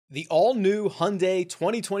The all-new Hyundai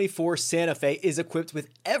 2024 Santa Fe is equipped with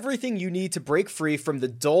everything you need to break free from the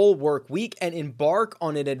dull work week and embark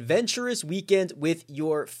on an adventurous weekend with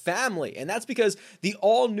your family. And that's because the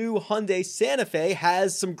all-new Hyundai Santa Fe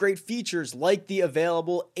has some great features like the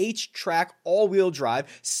available H-Track all-wheel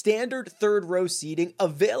drive, standard third-row seating,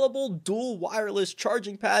 available dual wireless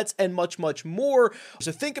charging pads, and much, much more.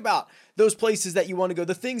 So think about those places that you want to go,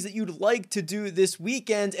 the things that you'd like to do this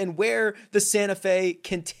weekend, and where the Santa Fe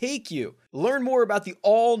can take you. Learn more about the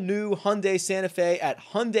all-new Hyundai Santa Fe at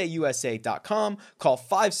HyundaiUSA.com. Call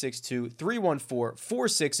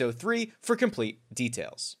 562-314-4603 for complete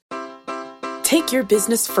details. Take your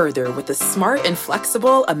business further with the smart and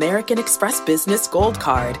flexible American Express Business Gold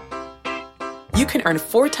Card. You can earn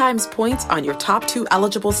 4 times points on your top 2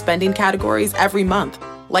 eligible spending categories every month,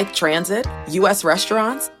 like transit, U.S.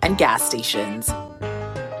 restaurants, and gas stations.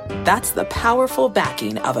 That's the powerful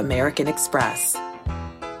backing of American Express.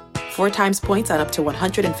 4 times points on up to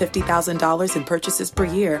 $150,000 in purchases per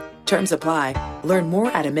year. Terms apply. Learn more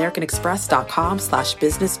at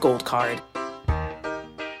americanexpress.com/businessgoldcard.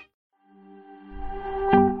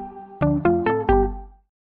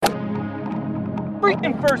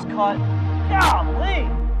 Freaking first cut. Golly.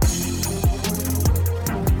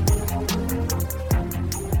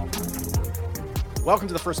 Welcome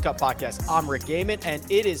to the First Cut Podcast. I'm Rick Gaiman, and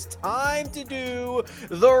it is time to do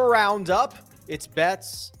the roundup. It's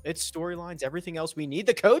bets, it's storylines, everything else we need.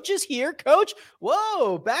 The coach is here. Coach,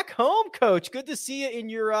 whoa, back home, Coach. Good to see you in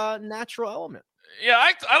your natural element. Yeah,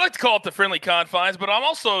 I like to call it the friendly confines, but I'm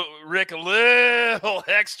also, Rick, a little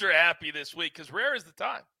extra happy this week because rare is the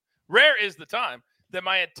time that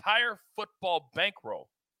my entire football bankroll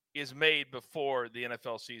is made before the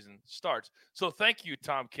NFL season starts. So thank you,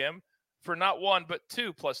 Tom Kim, for not 1 but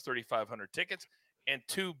 2 plus 3,500 tickets and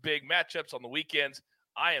 2 big matchups on the weekends.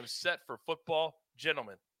 I am set for football.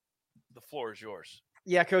 Gentlemen, the floor is yours.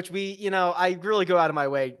 Yeah, Coach, I really go out of my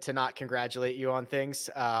way to not congratulate you on things.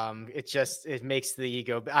 It makes the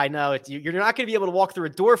ego. I know you're not going to be able to walk through a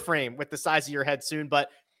door frame with the size of your head soon,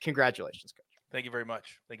 but congratulations, Coach. Thank you very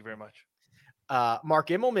much. Mark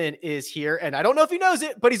Immelman is here, and I don't know if he knows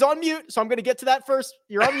it, but he's on mute, so I'm going to get to that first.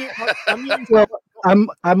 You're on mute. Well, I'm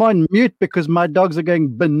on mute because my dogs are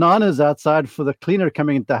going bananas outside for the cleaner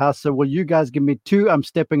coming into the house. So will you guys give me 2? I'm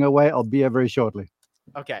stepping away. I'll be here very shortly.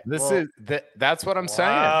 Okay. That's what I'm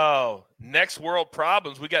saying. Wow. Next world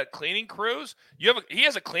problems. We got cleaning crews. He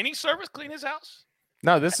has a cleaning service clean his house?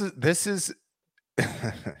 No, this is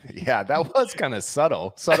yeah, that was kind of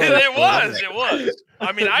subtle. It was.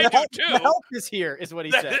 I mean, I do too. The help is here, is what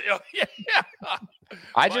he said. Yeah.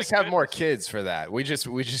 I just have more kids for that. We just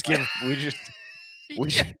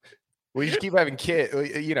keep having kids.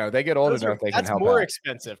 You know, they get older enough they can help. That's more out.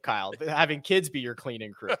 expensive, Kyle. Having kids be your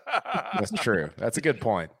cleaning crew. That's true. That's a good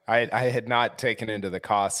point. I had not taken into the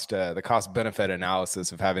cost benefit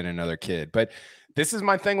analysis of having another kid. But this is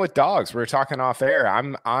my thing with dogs. We were talking off air.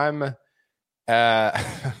 I'm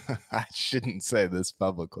I shouldn't say this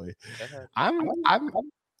publicly. I'm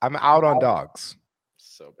out on dogs.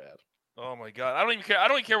 So bad. Oh my God. I don't even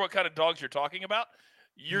care what kind of dogs you're talking about.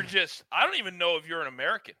 I don't even know if you're an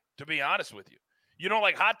American, to be honest with you. You don't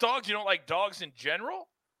like hot dogs? You don't like dogs in general?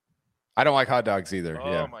 I don't like hot dogs either.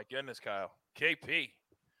 Oh my goodness, Kyle. KP.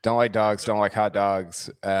 Don't like dogs. Don't like hot dogs.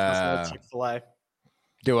 Chick-fil-A.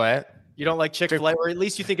 Do what? You don't like Chick-fil-A, or at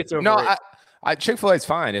least you think it's overrated? No, Chick-fil-A is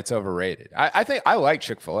fine. It's overrated. I think I like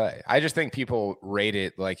Chick-fil-A. I just think people rate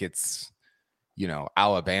it like it's,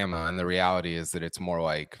 Alabama, and the reality is that it's more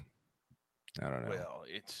like, I don't know. Well,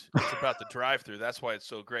 it's about the drive-through. That's why it's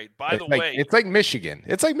so great. By the way, it's like Michigan.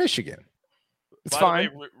 It's fine.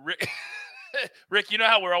 Rick, you know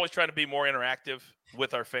how we're always trying to be more interactive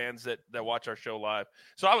with our fans that watch our show live.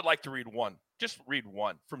 So I would like to read one. Just read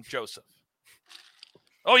one from Joseph.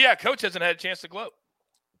 Oh yeah, Coach hasn't had a chance to gloat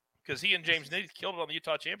because he and James Nitty killed it on the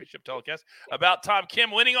Utah Championship telecast about Tom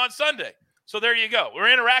Kim winning on Sunday. So there you go.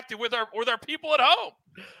 We're interactive with our people at home.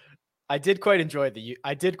 I did quite enjoy the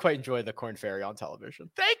Corn Ferry on television.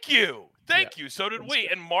 Thank you. So did we.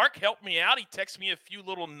 And Mark helped me out. He texted me a few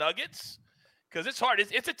little nuggets because it's hard.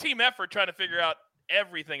 It's a team effort trying to figure out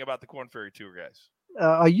everything about the Corn Ferry Tour, guys.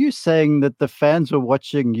 Are you saying that the fans were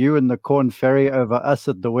watching you and the Corn Ferry over us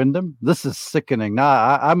at the Wyndham? This is sickening.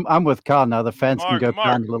 Nah, I'm with Carl now. The fans can go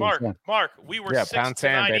pound a little. Mark, we were 6 to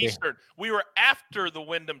 9 Eastern. We were after the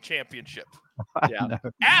Wyndham Championship. Yeah,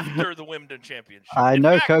 after the Wyndham Championship. I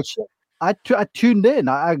know, Coach. I tuned in.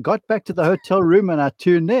 I got back to the hotel room and I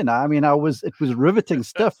tuned in. I mean, it was riveting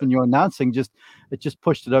stuff, and your announcing just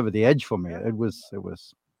pushed it over the edge for me. It was.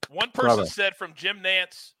 One person said from Jim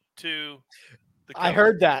Nantz to I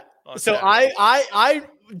heard that. So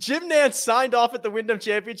Jim Nantz signed off at the Wyndham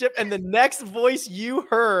Championship, and the next voice you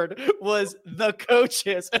heard was the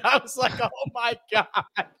coaches. And I was like, oh my God.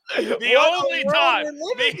 The only time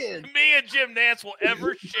me and Jim Nantz will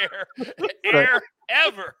ever share air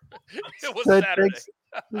ever. It was Saturday.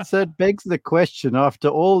 So it begs the question, after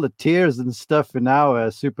all the tears and stuff in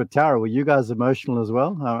our Super Tower, were you guys emotional as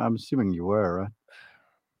well? I'm assuming you were, right?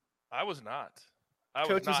 I was not.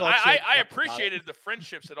 I appreciated the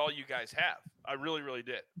friendships that all you guys have. I really, really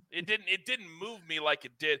did. It didn't move me like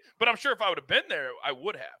it did. But I'm sure if I would have been there, I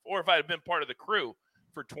would have. Or if I had been part of the crew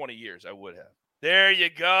for 20 years, I would have. There you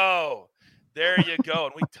go. And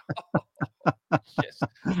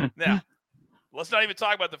now, let's not even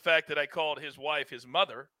talk about the fact that I called his wife his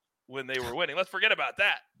mother when they were winning. Let's forget about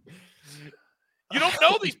that. You don't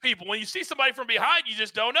know these people. When you see somebody from behind, you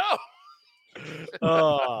just don't know. We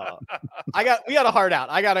got a heart out.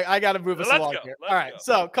 I gotta move us along here. All right.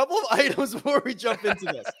 So a couple of items before we jump into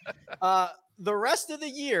this. The rest of the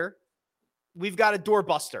year, we've got a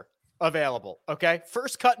doorbuster available. Okay.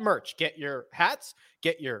 First cut merch. Get your hats,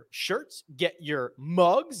 get your shirts, get your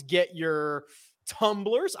mugs, get your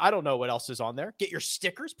tumblers. I don't know what else is on there. Get your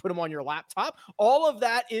stickers, put them on your laptop. All of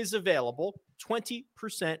that is available.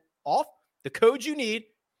 20% off. The code you need,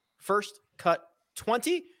 first cut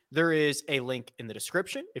 20. There is a link in the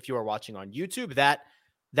description if you are watching on YouTube.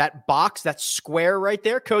 That box, that square right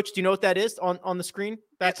there, Coach, do you know what that is on the screen?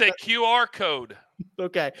 It's a QR code.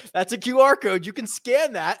 Okay, that's a QR code. You can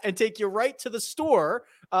scan that and take you right to the store.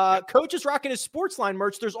 Coach is rocking his sports line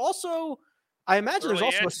merch. There's also, I imagine there's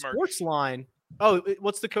also a sports line. Oh,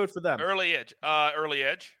 what's the code for them? Early Edge. Early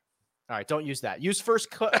Edge. All right, don't use that. Use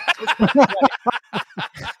first cut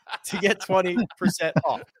to get 20%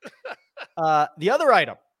 off. The other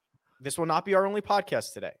item. This will not be our only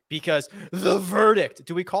podcast today because the verdict,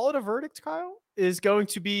 do we call it a verdict, Kyle, is going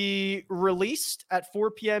to be released at 4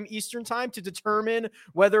 p.m. Eastern time to determine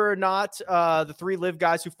whether or not the 3 live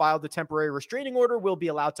guys who filed the temporary restraining order will be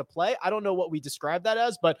allowed to play. I don't know what we describe that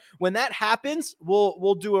as, but when that happens,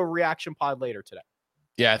 we'll do a reaction pod later today.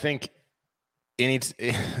 Yeah, I think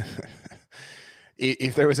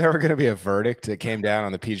if there was ever going to be a verdict that came down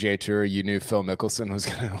on the PGA Tour, you knew Phil Mickelson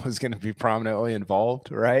was going to be prominently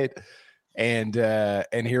involved, right? And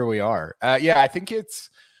here we are. I think it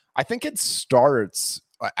starts.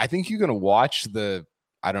 I think you're going to watch the.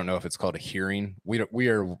 I don't know if it's called a hearing. We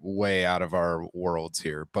are way out of our worlds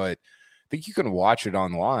here, but I think you can watch it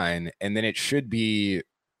online, and then it should be.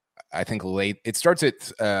 I think late. It starts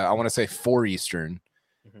at I want to say 4 Eastern,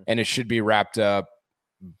 and it should be wrapped up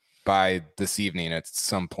by this evening at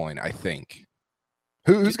some point, I think.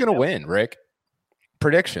 Who's going to win, Rick?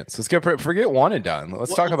 Predictions. Let's forget one and done.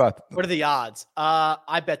 Let's talk about what are the odds.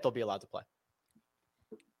 I bet they'll be allowed to play.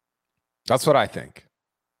 That's what I think.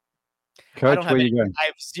 Coach, where you going? I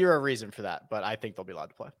have zero reason for that, but I think they'll be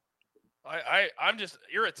allowed to play. I'm just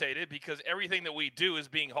irritated because everything that we do is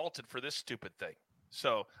being halted for this stupid thing.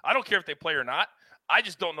 So I don't care if they play or not. I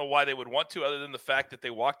just don't know why they would want to, other than the fact that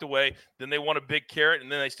they walked away, then they want a big carrot, and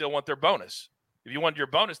then they still want their bonus. If you want your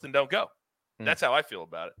bonus, then don't go. That's how I feel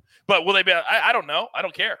about it. But will they be? I don't know. I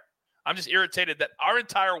don't care. I'm just irritated that our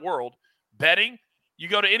entire world, betting, you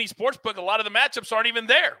go to any sports book, a lot of the matchups aren't even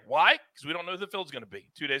there. Why? Because we don't know who the field's going to be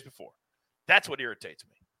 2 days before. That's what irritates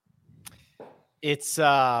me. It's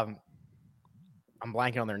I'm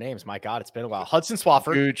blanking on their names. My God, it's been a while. Hudson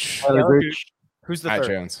Swafford. Gooch. Who's the Matt third?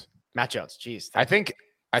 Jones. Matt Jones. Jeez. I think.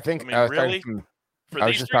 Really? For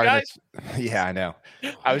these 3 guys? Yeah, I know.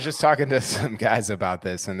 I was just talking to some guys about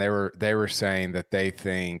this, and they were saying that they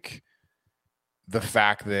think the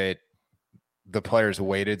fact that the players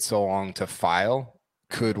waited so long to file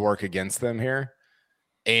could work against them here.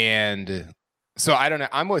 And so I don't know.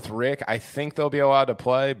 I'm with Rick. I think they'll be allowed to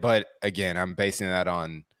play, but again, I'm basing that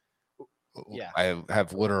on I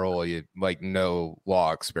have literally no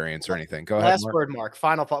law experience or anything. Go ahead. Last word, Mark.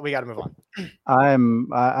 Final thought. We got to move on.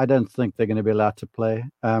 I don't think they're going to be allowed to play.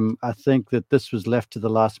 I think that this was left to the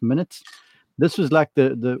last minute. This was like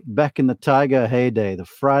the back in the Tiger heyday, the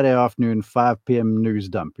Friday afternoon 5 p.m. news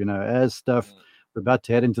dump. As stuff we're about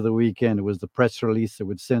to head into the weekend, it was the press release that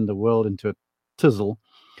would send the world into a tizzle.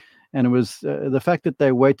 And it was the fact that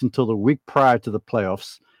they wait until the week prior to the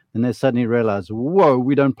playoffs. And they suddenly realize, whoa,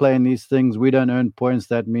 we don't play in these things. We don't earn points.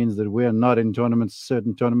 That means that we're not in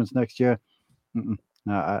certain tournaments next year. No,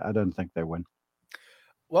 I don't think they win.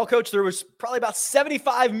 Well, Coach, there was probably about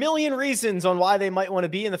 75 million reasons on why they might want to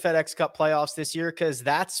be in the FedEx Cup playoffs this year, because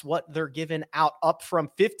that's what they're giving out, up from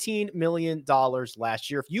 $15 million last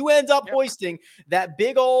year. If you end up hoisting that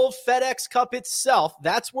big old FedEx Cup itself,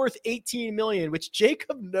 that's worth $18 million, which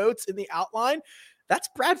Jacob notes in the outline. That's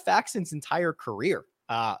Brad Faxon's entire career.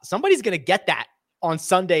 Somebody's going to get that on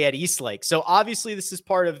Sunday at Eastlake. So obviously this is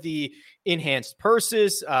part of the enhanced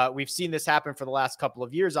purses. We've seen this happen for the last couple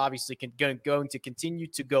of years, obviously going to continue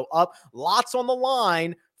to go up. Lots on the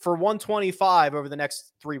line for 125 over the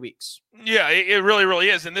next 3 weeks. Yeah, it really, really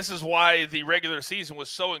is. And this is why the regular season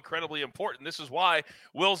was so incredibly important. This is why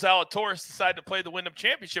Will Zalatoris decided to play the Wyndham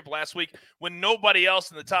Championship last week when nobody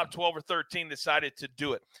else in the top 12 or 13 decided to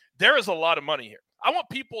do it. There is a lot of money here. I want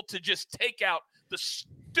people to just take out the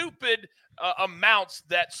stupid amounts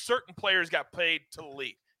that certain players got paid to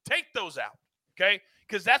lead. Take those out, okay?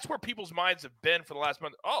 Because that's where people's minds have been for the last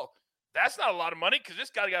month. Oh, that's not a lot of money because this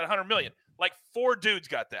guy got $100 million. Like 4 dudes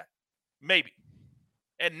got that, maybe.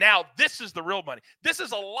 And now this is the real money. This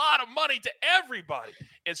is a lot of money to everybody.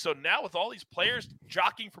 And so now with all these players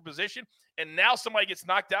jockeying for position, and now somebody gets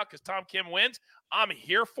knocked out because Tom Kim wins, I'm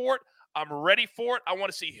here for it. I'm ready for it. I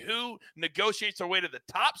want to see who negotiates their way to the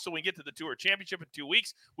top so we get to the Tour Championship in 2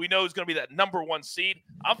 weeks. We know who's going to be that number 1 seed.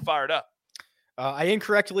 I'm fired up. I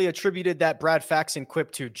incorrectly attributed that Brad Faxon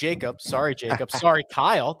quip to Jacob. Sorry, Jacob. Sorry,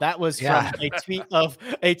 Kyle. That was from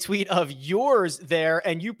a tweet of yours there.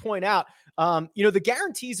 And you point out, the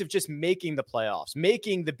guarantees of just making the playoffs,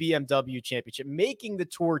 making the BMW Championship, making the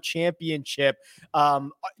Tour Championship,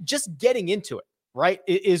 just getting into it, right,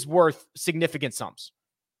 is worth significant sums.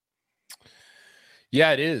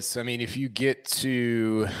 Yeah, it is. I mean, if you get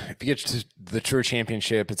to the Tour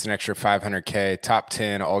Championship, it's an extra $500K. Top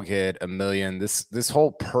 10 all get $1 million. This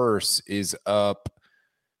whole purse is up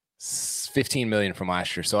 $15 million from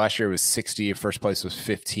last year. So last year was 60. First place was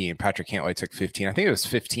 15. Patrick Cantlay took 15. I think it was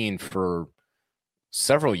 15 for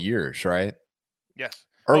several years, right? Yes.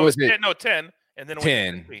 Or was it 10 and then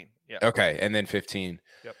 10? 15. Yeah. Okay, and then 15.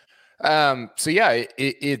 Yep. So yeah,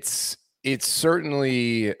 it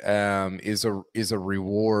certainly is a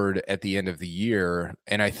reward at the end of the year,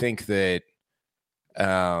 and I think that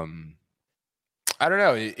I don't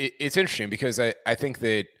know. It's interesting because I think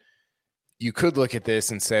that you could look at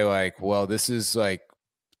this and say like, well, this is like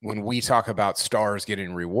when we talk about stars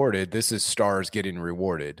getting rewarded, this is stars getting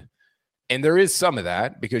rewarded, and there is some of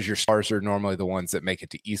that because your stars are normally the ones that make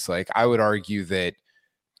it to Eastlake. I would argue that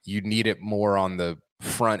you need it more on the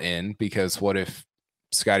front end because what if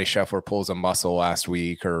Scotty Scheffler pulls a muscle last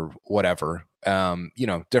week or whatever,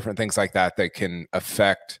 different things like that can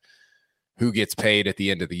affect who gets paid at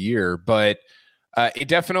the end of the year. But it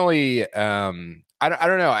definitely, I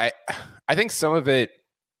don't know. I think some of it,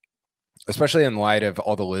 especially in light of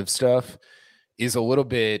all the live stuff, is a little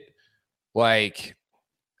bit like,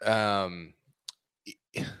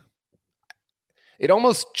 it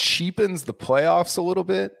almost cheapens the playoffs a little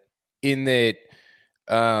bit in that,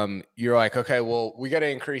 you're like, okay, well, we got to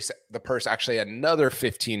increase the purse actually another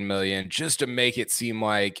 15 million just to make it seem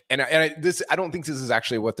like, I don't think this is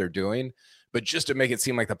actually what they're doing, but just to make it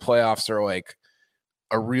seem like the playoffs are like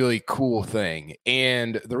a really cool thing.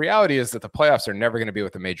 And the reality is that the playoffs are never going to be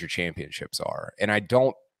what the major championships are. And I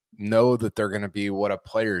don't know that they're going to be what a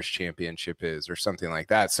players championship is or something like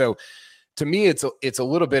that. So to me, it's a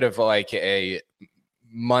little bit of like a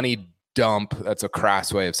money dump. That's a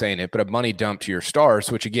crass way of saying it, but a money dump to your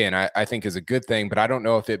stars, which again, I think is a good thing, but I don't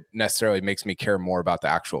know if it necessarily makes me care more about the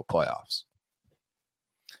actual playoffs.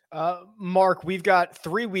 Mark, we've got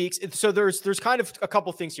 3 weeks. So there's kind of a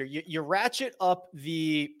couple things here. You ratchet up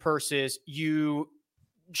the purses, you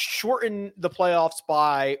shorten the playoffs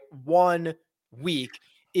by 1 week.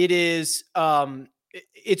 It is,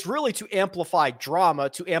 it's really to amplify drama,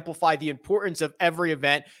 to amplify the importance of every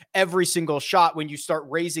event, every single shot when you start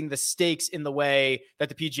raising the stakes in the way that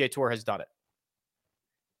the PGA Tour has done it.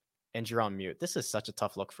 And you're on mute. This is such a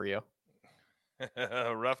tough look for you.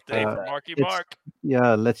 Rough day for Marky Mark.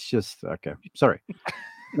 Yeah, okay. Sorry.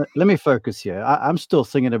 Let me focus here. I'm still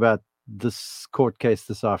thinking about this court case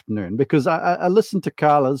this afternoon because I listened to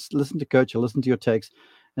Kyle, I listened to Coach, I listened to your takes,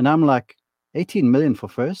 and I'm like, 18 million for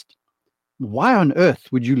first? Why on earth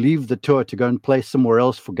would you leave the tour to go and play somewhere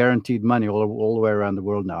else for guaranteed money all the way around the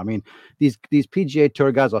world now? I mean, these PGA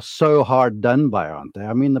Tour guys are so hard done by, aren't they?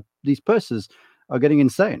 I mean, these purses are getting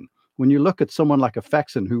insane. When you look at someone like a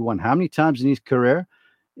Faxon who won how many times in his career?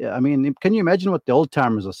 Yeah, I mean, can you imagine what the old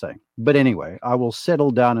timers are saying? But anyway, I will settle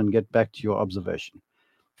down and get back to your observation.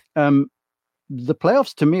 The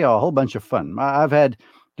playoffs to me are a whole bunch of fun. I've had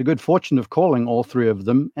the good fortune of calling all 3 of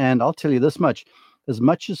them, and I'll tell you this much. as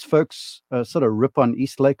much as folks sort of rip on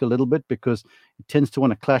Eastlake a little bit because it tends to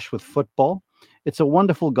want to clash with football, it's a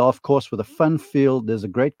wonderful golf course with a fun field. There's a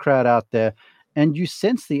great crowd out there, and you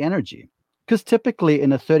sense the energy. Because typically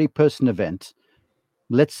in a 30-person event,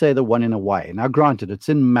 let's say the one in Hawaii. Now, granted, it's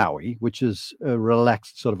in Maui, which is a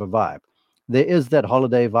relaxed sort of a vibe. There is that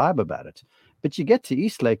holiday vibe about it. But you get to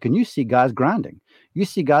Eastlake and you see guys grinding. You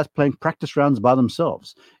see guys playing practice rounds by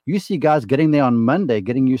themselves. You see guys getting there on Monday,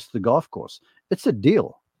 getting used to the golf course. It's a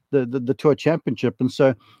deal, the Tour Championship. And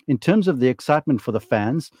so in terms of the excitement for the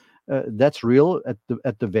fans, that's real at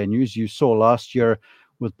the venues. You saw last year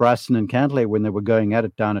with Bryson and Cantlay when they were going at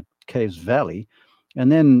it down at Caves Valley.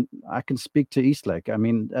 And then I can speak to Eastlake. I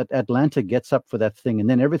mean, Atlanta gets up for that thing, and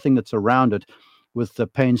then everything that's around it with the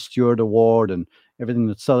Payne Stewart Award and everything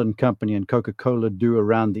that Southern Company and Coca-Cola do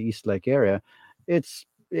around the Eastlake area, it's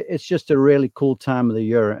just a really cool time of the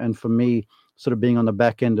year. And for me, sort of being on the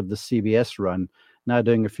back end of the CBS run, now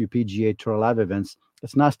doing a few PGA Tour Live events,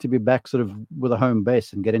 it's nice to be back sort of with a home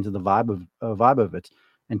base and get into the vibe of it.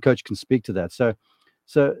 And Coach can speak to that. So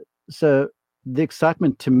the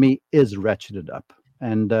excitement to me is ratcheted up.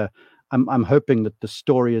 And I'm hoping that the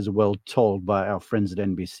story is well told by our friends at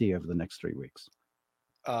NBC over the next 3 weeks.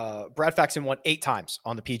 Brad Faxon won 8 times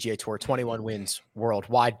on the PGA Tour, 21 wins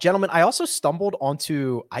worldwide. Gentlemen, I also stumbled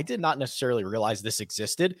onto, I did not necessarily realize this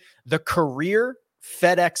existed, the career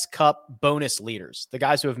FedEx Cup bonus leaders, the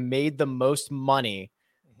guys who have made the most money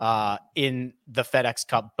in the FedEx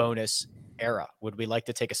Cup bonus era. Would we like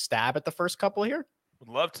to take a stab at the first couple here? Would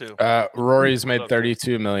love to. Rory's made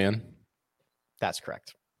 32 million. That's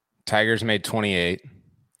correct. Tiger's made 28.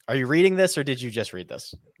 Are you reading this or did you just read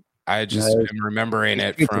this? I just am remembering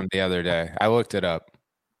it from the other day. I looked it up.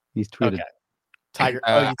 He's tweeted. Okay. Tiger.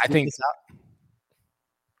 I think.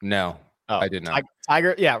 No, I did not.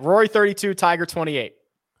 Tiger. Yeah. Rory 32, Tiger 28.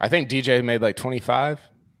 I think DJ made like 25.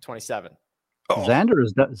 27. Oh.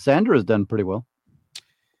 Xander has done pretty well.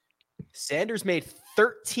 Sanders made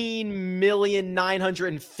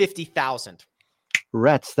 13,950,000.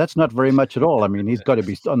 Rats. That's not very much at all. I mean, he's got to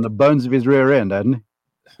be on the bones of his rear end, hasn't he?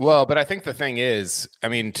 Well, but I think the thing is, I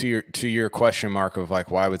mean, to your question, Mark, of like,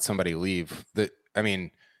 why would somebody leave? I mean,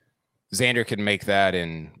 Xander could make that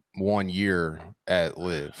in 1 year at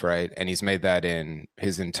Live, right? And he's made that in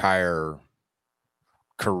his entire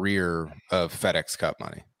career of FedEx Cup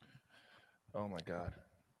money. Oh my God.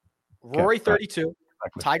 Rory 32,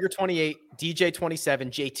 Tiger 28, DJ 27,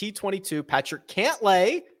 JT 22, Patrick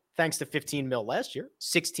Cantlay, thanks to 15 mil last year,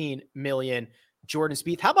 16 million. Jordan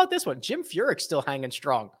Spieth. How about this one? Jim Furyk's still hanging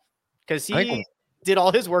strong because he did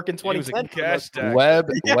all his work in 2010. Webb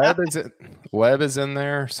is in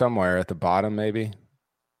there somewhere at the bottom, maybe.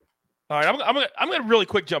 All right, I'm gonna really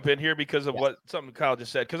quick jump in here because of something Kyle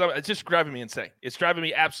just said, because it's just driving me insane. It's driving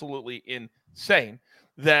me absolutely insane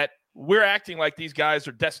that we're acting like these guys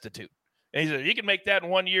are destitute. And he said he can make that in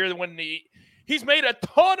 1 year. When he's made a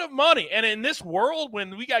ton of money, and in this world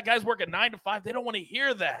when we got guys working 9 to 5, they don't want to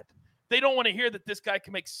hear that. They don't want to hear that this guy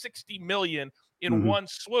can make $60 million in one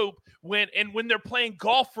swoop when they're playing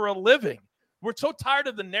golf for a living. We're so tired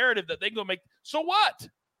of the narrative that they can go make. So what?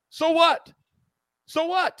 So what? So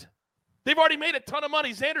what? They've already made a ton of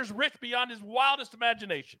money. Xander's rich beyond his wildest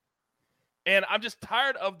imagination. And I'm just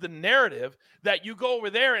tired of the narrative that you go over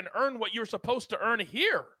there and earn what you're supposed to earn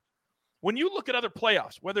here. When you look at other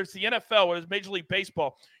playoffs, whether it's the NFL, whether it's Major League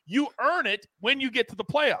Baseball, you earn it when you get to the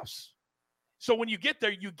playoffs. So when you get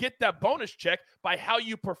there, you get that bonus check by how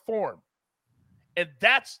you perform. And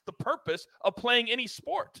that's the purpose of playing any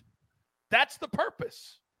sport. That's the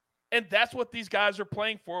purpose. And that's what these guys are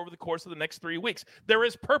playing for over the course of the next 3 weeks. There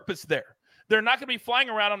is purpose there. They're not going to be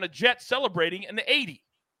flying around on a jet celebrating in the 80.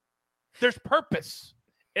 There's purpose.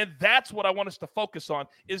 And that's what I want us to focus on,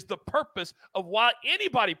 is the purpose of why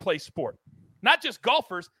anybody plays sport. Not just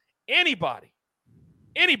golfers, anybody.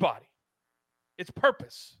 Anybody. It's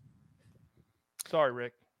purpose. Sorry,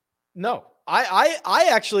 Rick. No, I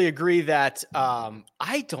actually agree that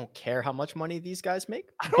I don't care how much money these guys make.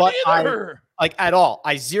 I don't either. Like at all.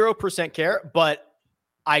 I 0% care, but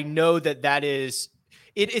I know that is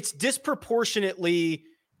it's disproportionately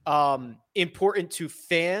important to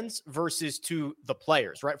fans versus to the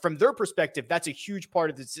players, right? From their perspective, that's a huge part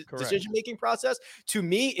of the decision-making process. To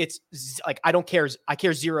me, it's like I don't care. I care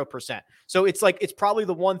 0%. So it's like it's probably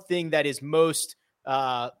the one thing that is most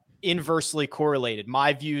inversely correlated,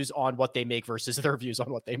 my views on what they make versus their views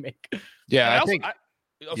on what they make. Yeah, go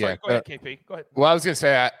ahead, KP. Go ahead. Well, I was going to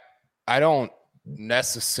say, I don't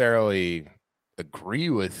necessarily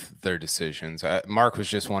agree with their decisions. Mark was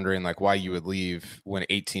just wondering like why you would leave when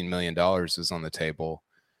 $18 million is on the table.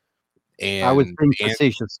 And I was being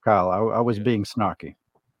facetious, Kyle. I was being snarky.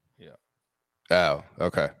 Yeah. Oh,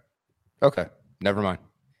 okay. Okay. Never mind.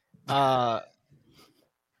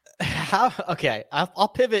 Okay, I'll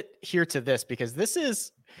pivot here to this because this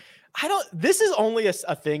is only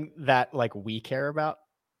a thing that like we care about.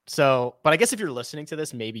 So, but I guess if you're listening to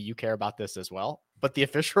this, maybe you care about this as well. But the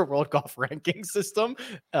official World Golf ranking system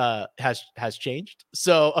has changed.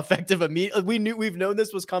 So effective immediately, we've known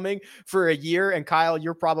this was coming for a year. And Kyle,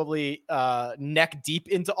 you're probably neck deep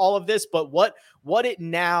into all of this. But what it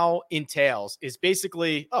now entails is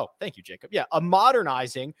basically, oh, thank you, Jacob. Yeah, a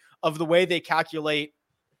modernizing of the way they calculate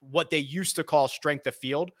what they used to call strength of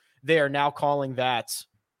field. They are now calling that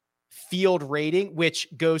field rating, which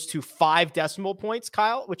goes to 5 decimal points,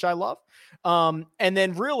 Kyle, which I love. And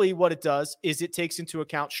then really what it does is it takes into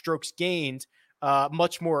account strokes gained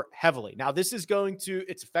much more heavily. Now, this is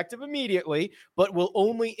it's effective immediately, but will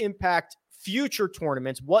only impact future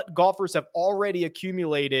tournaments. What golfers have already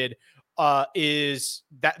accumulated is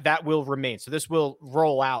that will remain. So this will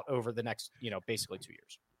roll out over the next, basically 2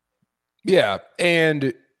 years. Yeah.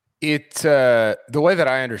 And the way that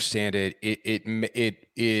I understand it,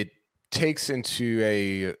 it takes into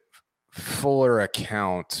a fuller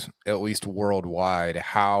account, at least worldwide,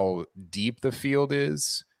 how deep the field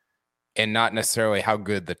is and not necessarily how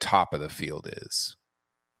good the top of the field is,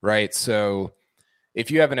 right? So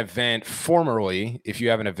if you have an event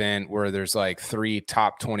where there's like 3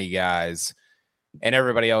 top 20 guys and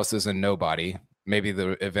everybody else is a nobody, maybe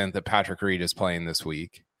the event that Patrick Reed is playing this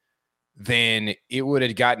week, then it would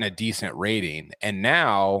have gotten a decent rating. And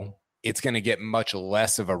now it's going to get much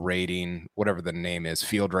less of a rating, whatever the name is,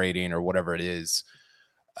 field rating or whatever it is,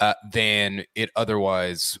 than it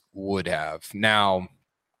otherwise would have. Now,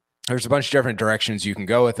 there's a bunch of different directions you can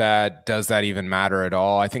go with that. Does that even matter at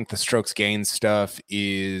all? I think the strokes gain stuff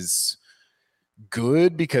is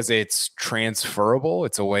good because it's transferable.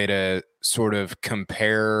 It's a way to sort of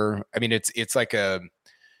compare. I mean, it's like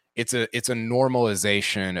it's a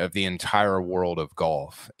normalization of the entire world of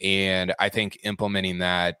golf. And I think implementing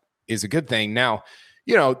that is a good thing. Now,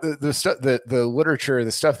 the literature,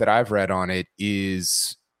 the stuff that I've read on it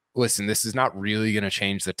is, listen, this is not really going to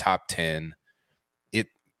change the top 10. It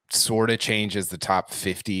sort of changes the top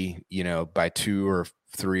 50, by 2 or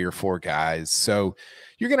 3 or 4 guys. So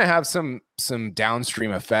you're going to have some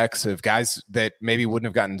downstream effects of guys that maybe wouldn't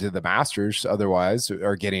have gotten to the Masters otherwise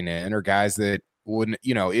are getting in, or guys that wouldn't,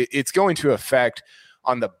 it's going to affect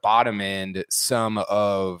on the bottom end some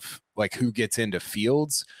of like who gets into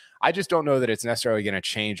fields. I just don't know that it's necessarily going to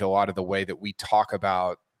change a lot of the way that we talk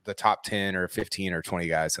about the top 10 or 15 or 20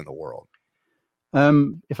 guys in the world.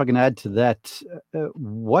 If I can add to that,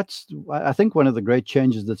 I think one of the great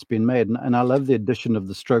changes that's been made, and I love the addition of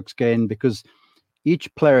the strokes gained, because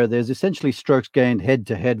each player, there's essentially strokes gained head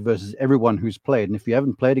to head versus everyone who's played. And if you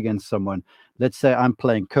haven't played against someone, let's say I'm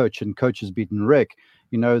playing Coach and Coach has beaten Rick,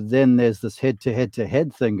 then there's this head to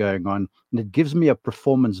head thing going on, and it gives me a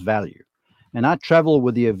performance value. And I travel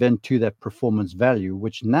with the event to that performance value,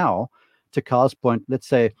 which now, to Carl's point, let's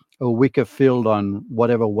say a weaker field on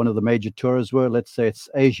whatever one of the major tours were, let's say it's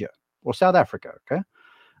Asia or South Africa, okay?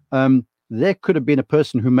 There could have been a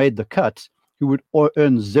person who made the cut who would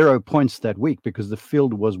earn 0 points that week because the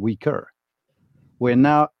field was weaker. Where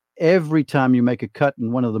now, every time you make a cut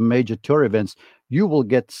in one of the major tour events, you will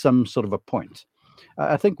get some sort of a point.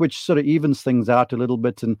 I think which sort of evens things out a little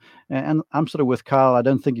bit. And I'm sort of with Kyle. I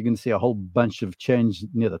don't think you can see a whole bunch of change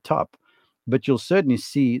near the top, but you'll certainly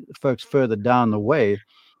see folks further down the way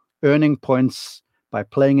earning points by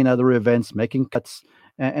playing in other events, making cuts,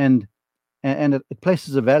 and it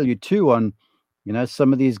places a value too on,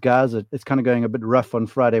 some of these guys, it's kind of going a bit rough on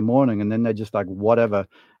Friday morning, and then they're just like, whatever,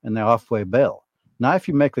 and they're halfway bail. Now, if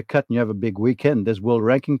you make the cut and you have a big weekend, there's world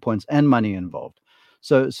ranking points and money involved.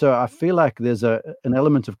 So I feel like there's an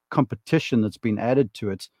element of competition that's been added to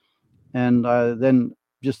it. And then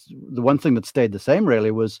just the one thing that stayed the same really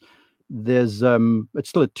was there's it's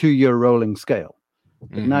still a 2-year rolling scale.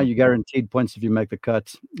 But now you're guaranteed points if you make the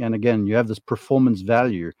cut. And again, you have this performance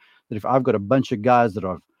value that if I've got a bunch of guys that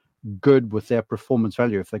are good with their performance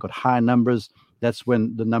value, if they've got high numbers, that's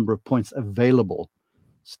when the number of points available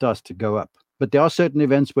starts to go up. But there are certain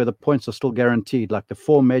events where the points are still guaranteed, like the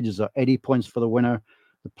 4 majors are 80 points for the winner.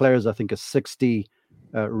 The players, I think, are 60.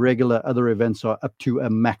 Regular other events are up to a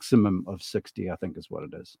maximum of 60, I think is what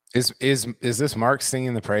it is. Is this Mark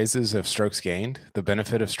singing the praises of strokes gained, the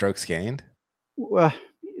benefit of strokes gained? Well,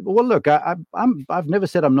 look, I've never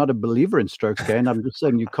said I'm not a believer in strokes gained. I'm just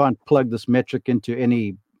saying you can't plug this metric into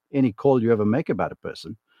any call you ever make about a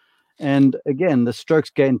person. And again, the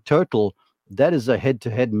strokes gained total, that is a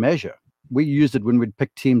head-to-head measure. We used it when we'd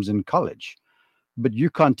pick teams in college. But you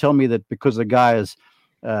can't tell me that because a guy is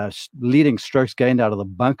leading strokes gained out of the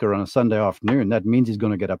bunker on a Sunday afternoon, that means he's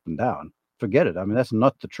going to get up and down. Forget it. I mean, that's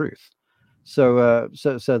not the truth. So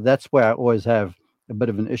that's where I always have a bit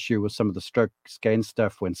of an issue with some of the strokes gained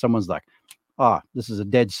stuff when someone's like, this is a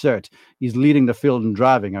dead cert. He's leading the field in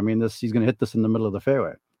driving. I mean, he's going to hit this in the middle of the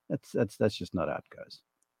fairway. That's just not how it goes.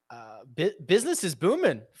 Business is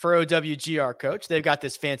booming for OWGR, Coach. They've got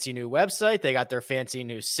this fancy new website. They got their fancy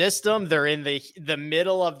new system. They're in the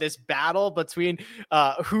middle of this battle between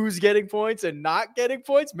who's getting points and not getting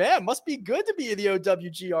points. Man, must be good to be in the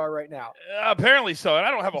OWGR right now. Apparently so. And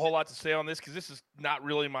I don't have a whole lot to say on this because this is not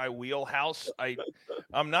really my wheelhouse.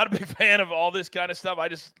 I'm not a big fan of all this kind of stuff. I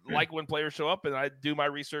just like when players show up, and I do my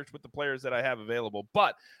research with the players that I have available.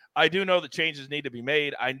 But I do know that changes need to be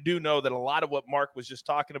made. I do know that a lot of what Mark was just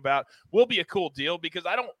talking about will be a cool deal, because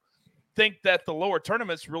I don't think that the lower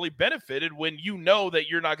tournaments really benefited when you know that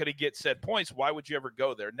you're not going to get set points. Why would you ever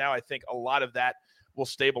go there? Now I think a lot of that will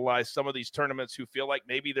stabilize some of these tournaments who feel like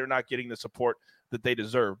maybe they're not getting the support that they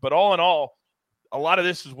deserve. But all in all, a lot of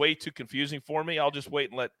this is way too confusing for me. I'll just wait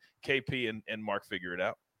and let KP and Mark figure it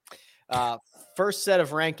out. First set of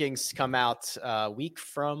rankings come out a week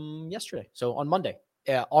from yesterday. So on Monday.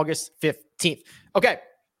 August 15th. Okay,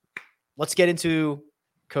 let's get into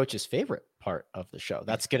Coach's favorite part of the show.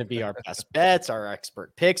 That's going to be our best bets, our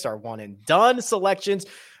expert picks, our one and done selections.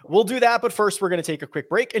 We'll do that, but first we're going to take a quick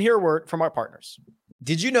break and hear a word from our partners.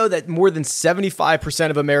 Did you know that more than 75%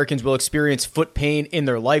 of Americans will experience foot pain in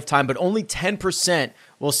their lifetime, but only 10%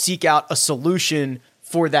 will seek out a solution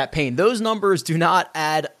for that pain? Those numbers do not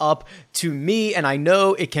add up to me, and I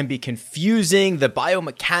know it can be confusing, the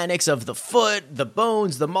biomechanics of the foot, the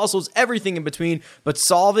bones, the muscles, everything in between, but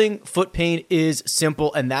solving foot pain is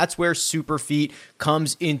simple, and that's where Superfeet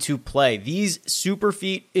comes into play. These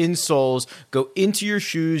Superfeet insoles go into your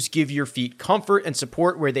shoes, give your feet comfort and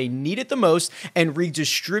support where they need it the most, and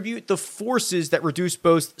redistribute the forces that reduce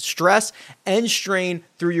both stress and strain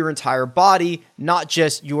through your entire body, not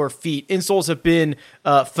just your feet. Insoles have been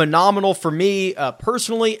phenomenal for me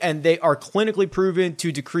personally, and they are clinically proven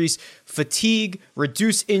to decrease fatigue,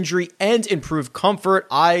 reduce injury, and improve comfort.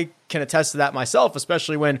 I can attest to that myself,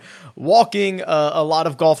 especially when walking a lot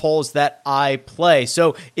of golf holes that I play.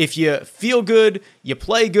 So if you feel good, you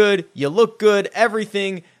play good, you look good,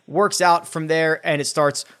 everything works out from there, and it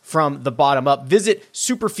starts from the bottom up. Visit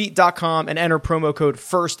superfeet.com and enter promo code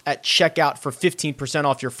FIRST at checkout for 15%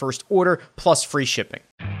 off your first order plus free shipping.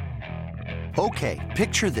 Okay,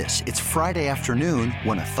 picture this. It's Friday afternoon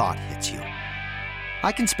when a thought hits you.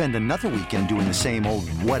 I can spend another weekend doing the same old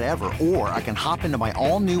whatever, or I can hop into my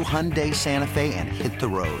all-new Hyundai Santa Fe and hit the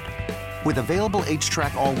road. With available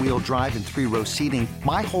H-Track all-wheel drive and 3-row seating,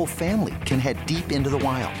 my whole family can head deep into the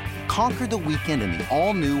wild. Conquer the weekend in the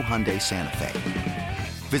all-new Hyundai Santa Fe.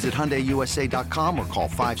 Visit HyundaiUSA.com or call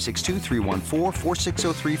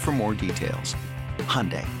 562-314-4603 for more details.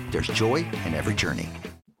 Hyundai, there's joy in every journey.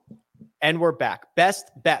 And we're back.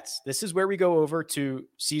 Best bets. This is where we go over to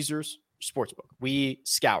Caesars Sportsbook. We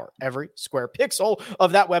scour every square pixel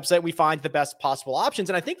of that website. We find the best possible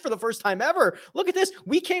options. And I think for the first time ever, look at this.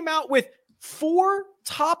 We came out with 4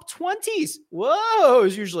 top 20s. Whoa,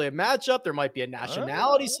 it's usually a matchup. There might be a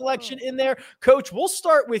nationality selection in there. Coach, we'll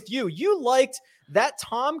start with you. You liked that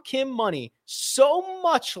Tom Kim money so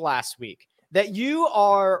much last week that you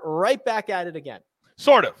are right back at it again.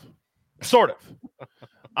 Sort of.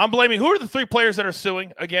 I'm blaming, who are the 3 players that are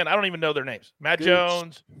suing? Again, I don't even know their names.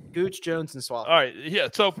 Jones. Gooch, Jones, and Swallow. All right, yeah.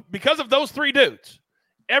 So because of those 3 dudes,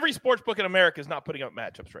 every sports book in America is not putting up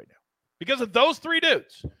matchups right now. Because of those 3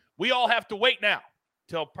 dudes, we all have to wait now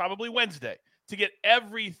till probably Wednesday to get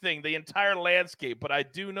everything, the entire landscape. But I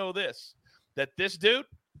do know this, that this dude,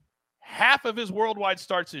 half of his worldwide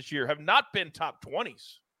starts this year have not been top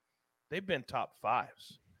 20s. They've been top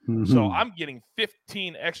 5s. So I'm getting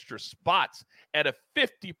 15 extra spots at a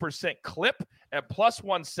 50% clip at plus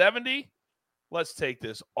 170. Let's take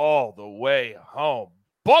this all the way home.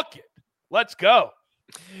 Book it. Let's go.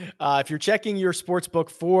 If you're checking your sports book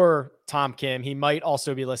for Tom Kim, he might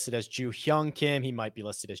also be listed as Ju Hyung Kim. He might be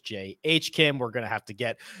listed as J.H. Kim. We're going to have to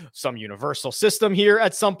get some universal system here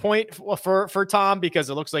at some point for Tom, because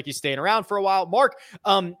it looks like he's staying around for a while. Mark,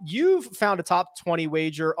 you've found a top 20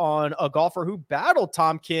 wager on a golfer who battled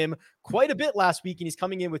Tom Kim quite a bit last week, and he's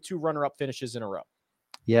coming in with 2 runner-up finishes in a row.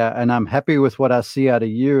 Yeah, and I'm happy with what I see out of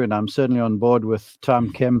you, and I'm certainly on board with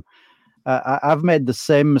Tom Kim. I've made the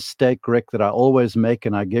same mistake, Rick, that I always make,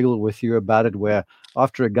 and I giggle with you about it, where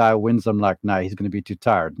after a guy wins, I'm like, nah, he's going to be too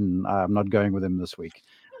tired, and I'm not going with him this week.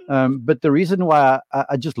 But the reason why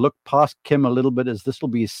I just looked past Kim a little bit is this will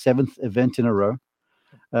be his 7th event in a row.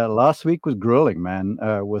 Last week was grueling, man,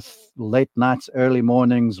 with late nights, early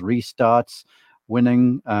mornings, restarts,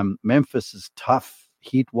 winning. Memphis is tough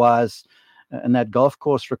heat-wise, and that golf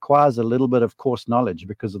course requires a little bit of course knowledge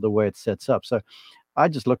because of the way it sets up. So I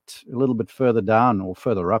just looked a little bit further down, or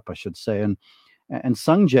further up, I should say. And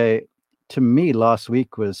Sungjae, to me, last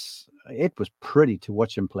week was pretty to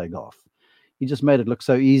watch him play golf. He just made it look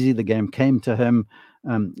so easy. The game came to him.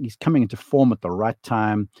 He's coming into form at the right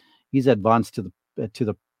time. He's advanced to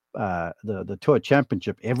the Tour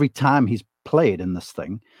Championship every time he's played in this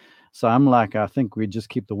thing. So I think we just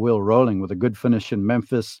keep the wheel rolling with a good finish in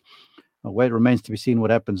Memphis. It remains to be seen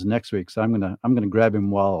what happens next week. So I'm gonna grab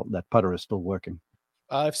him while that putter is still working.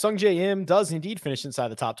 If Sungjae Im does indeed finish inside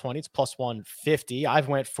the top 20, it's plus 150. I've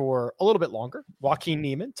went for a little bit longer. Joaquin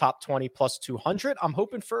Niemann, top 20, plus 200. I'm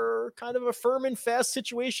hoping for kind of a firm and fast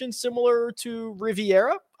situation similar to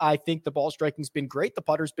Riviera. I think the ball striking's been great. The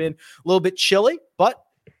putter's been a little bit chilly, but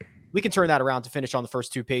we can turn that around to finish on the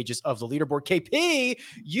first 2 pages of the leaderboard. KP,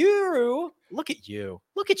 look at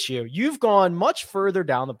you. You've gone much further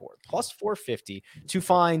down the board, plus 450, to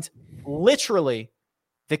find literally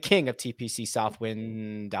the king of TPC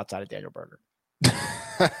Southwind outside of Daniel Berger.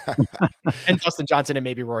 And Dustin Johnson and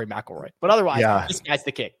maybe Rory McIlroy. But otherwise, this guy's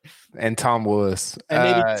the king. And Tom Willis. And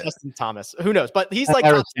maybe Justin Thomas. Who knows? But he's like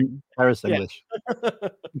Harris English.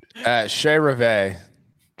 Shea Reve,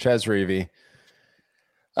 Ches Reavie.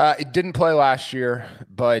 It didn't play last year,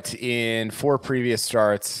 but in 4 previous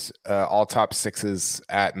starts, all top 6s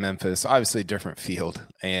at Memphis. Obviously a different field,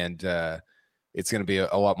 and it's going to be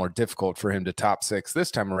a lot more difficult for him to top 6 this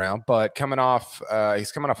time around. But he's coming off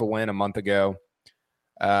a win a month ago.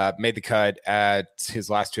 Made the cut at his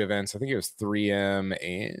last 2 events. I think it was 3M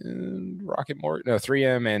and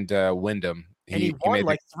 3M and Wyndham. And he won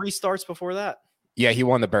like 3 starts before that. Yeah, he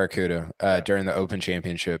won the Barracuda during the Open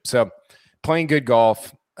Championship. So playing good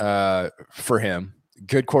golf for him.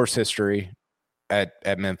 Good course history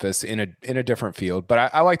at Memphis in a different field.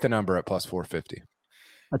 But I like the number at plus 450.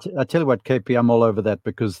 I tell you what, KP, I'm all over that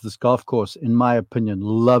because this golf course, in my opinion,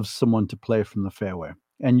 loves someone to play from the fairway.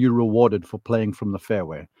 And you're rewarded for playing from the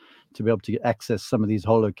fairway to be able to access some of these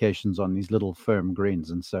hole locations on these little firm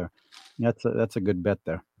greens. And so that's a good bet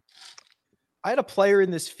there. I had a player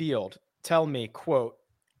in this field tell me, quote,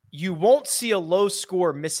 "You won't see a low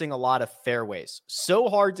score missing a lot of fairways. So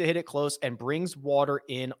hard to hit it close and brings water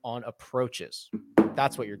in on approaches."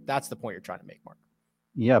 That's the point you're trying to make, Mark.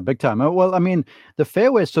 Yeah, big time. Well, I mean, the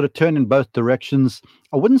fairways sort of turn in both directions.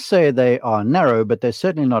 I wouldn't say they are narrow, but they're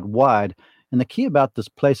certainly not wide. And the key about this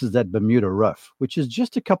place is that Bermuda rough, which is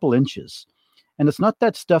just a couple inches. And it's not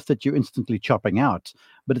that stuff that you're instantly chopping out,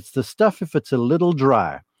 but it's the stuff, if it's a little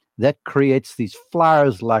dry, that creates these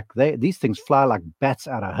flyers these things fly like bats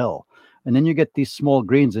out of hell. And then you get these small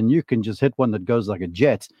greens and you can just hit one that goes like a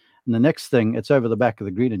jet. And the next thing, it's over the back of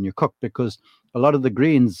the green and you're cooked, because a lot of the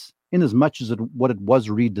greens, in as much as what it was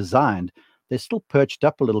redesigned, they're still perched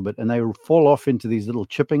up a little bit and they fall off into these little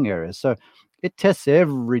chipping areas. So it tests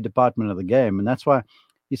every department of the game. And that's why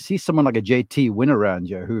you see someone like a JT win around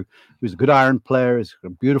you, who's a good iron player, is a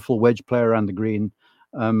beautiful wedge player around the green.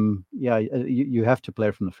 You have to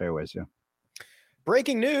play from the fairways. Yeah.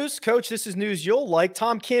 Breaking news, Coach, this is news you'll like.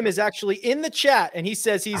 Tom Kim is actually in the chat, and he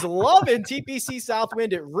says he's loving TPC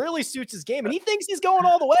Southwind. It really suits his game, and he thinks he's going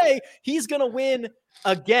all the way. He's going to win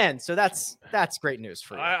again. So that's great news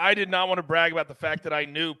for you. I did not want to brag about the fact that I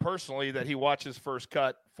knew personally that he watches First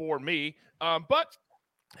Cut for me. But,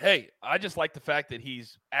 hey, I just like the fact that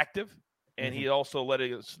he's active, and he also let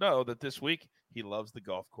us know that this week he loves the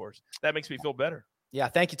golf course. That makes me feel better. Yeah,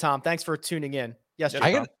 thank you, Tom. Thanks for tuning in. Yes,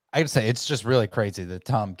 I gotta say, it's just really crazy that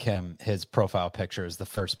Tom Kim, his profile picture is the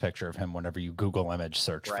first picture of him whenever you Google image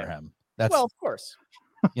search for him. That's, well, of course.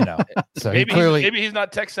 So maybe he's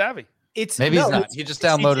not tech savvy. He's not. He just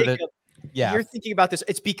downloaded it. Yeah. You're thinking about this.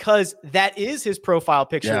 It's because that is his profile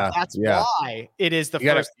picture. Yeah, that's why it is the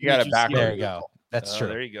first. You got it back. There you go. That's true.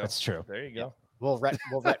 There you go. That's true. There you go. We'll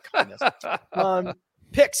retcon this.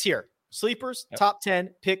 Picks here. Sleepers, top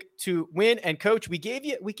 10 pick to win. And Coach, we gave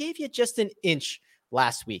you just an inch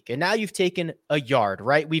last week, and now you've taken a yard,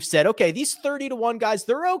 right? We've said, okay, these 30-1 guys,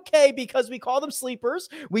 they're okay because we call them sleepers.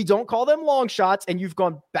 We don't call them long shots. And you've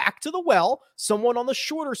gone back to the well. Someone on the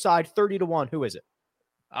shorter side, 30-1. Who is it?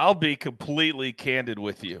 I'll be completely candid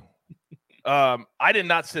with you. I did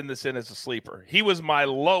not send this in as a sleeper. He was my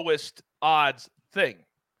lowest odds thing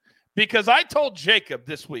because I told Jacob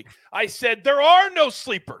this week, I said, there are no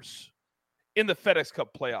sleepers in the FedEx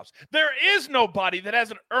Cup playoffs. There is nobody that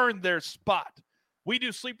hasn't earned their spot. We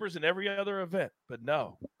do sleepers in every other event, but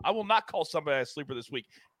no, I will not call somebody a sleeper this week.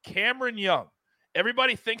 Cameron Young.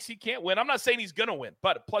 Everybody thinks he can't win. I'm not saying he's going to win,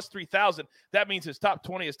 but at plus 3,000, that means his top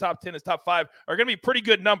 20, his top 10, his top 5 are going to be pretty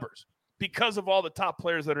good numbers because of all the top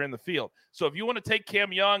players that are in the field. So if you want to take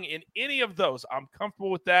Cam Young in any of those, I'm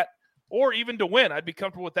comfortable with that. Or even to win, I'd be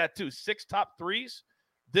comfortable with that too. 6 top 3s,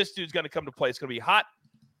 this dude's going to come to play. It's going to be hot,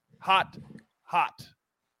 hot, hot.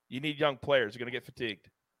 You need young players. You're going to get fatigued.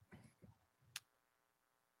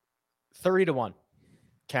 30-1,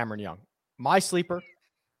 Cameron Young. My sleeper,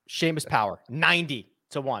 Seamus Power, 90-1.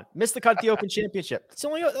 Missed the cut at the Open Championship. That's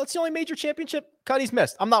the only major championship cut he's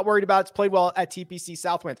missed. I'm not worried about it. It's played well at TPC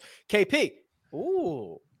Southwind. KP,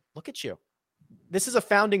 ooh, look at you. This is a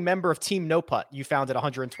founding member of Team No Putt. You found at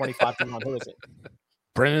 125-1. Who is it?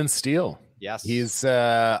 Brendan Steele. Yes. He's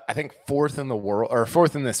I think 4th in the world, or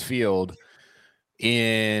 4th in this field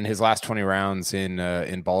in his last 20 rounds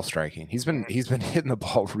in ball striking. He's been hitting the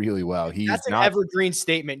ball really well. That's an evergreen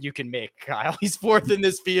statement you can make, Kyle. He's 4th in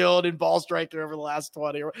this field in ball striking over the last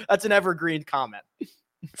 20. That's an evergreen comment.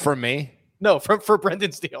 For me? No, for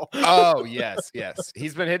Brendan Steele. Oh, yes.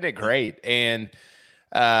 He's been hitting it great. And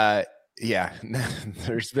yeah,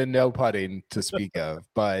 there's been no putting to speak of,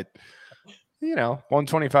 but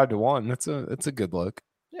 125-1. That's a good look.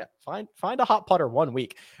 Yeah, find a hot putter 1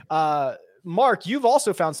 week. Mark, you've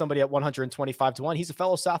also found somebody at 125-1. He's a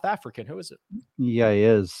fellow South African. Who is it? Yeah, he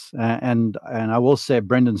is. And I will say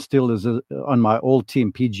Brendan Steele is on my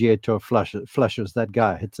all-team PGA Tour flushes. That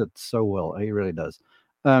guy hits it so well. He really does.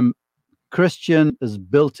 Christian is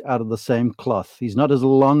built out of the same cloth. He's not as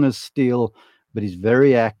long as Steele, but he's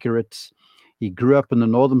very accurate. He grew up in the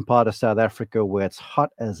northern part of South Africa where it's hot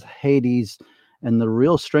as Hades, and the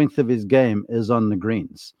real strength of his game is on the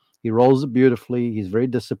greens. He rolls it beautifully. He's very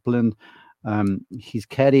disciplined. His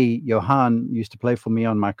caddy, Johan, used to play for me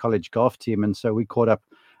on my college golf team, and so we caught up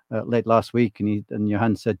late last week, and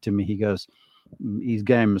Johan said to me, he goes, his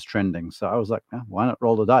game is trending. So I was like, why not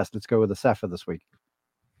roll the dice? Let's go with the Safa this week.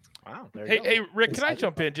 Wow. Hey, Rick, can I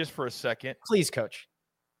jump in just for a second? Please, Coach.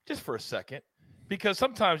 Just for a second. Because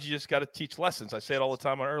sometimes you just got to teach lessons. I say it all the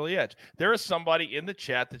time on Early Edge. There is somebody in the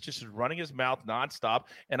chat that just is running his mouth nonstop,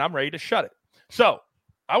 and I'm ready to shut it. So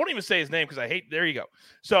I won't even say his name because I hate – there you go.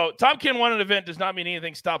 So Tom Kim won an event does not mean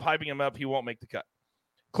anything. Stop hyping him up. He won't make the cut.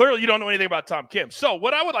 Clearly, you don't know anything about Tom Kim. So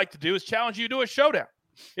what I would like to do is challenge you to a showdown.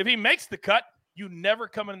 If he makes the cut, you never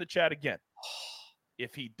come in the chat again.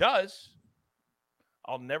 If he does,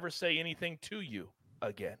 I'll never say anything to you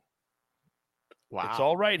again. Wow. It's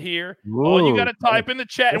all right here. Whoa. All you got to type in the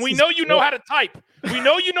chat. And we know you know how to type. We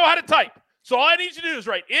know you know how to type. So all I need you to do is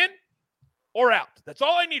write in or out. That's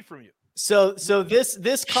all I need from you. So this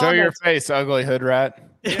comment, show your face, ugly hood rat.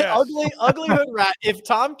 Yes. ugly hood rat. If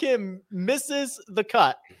Tom Kim misses the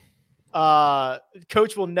cut,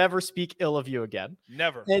 Coach will never speak ill of you again.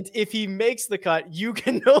 Never. And if he makes the cut, you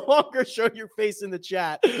can no longer show your face in the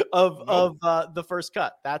chat of the first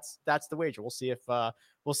cut. That's the wager. We'll see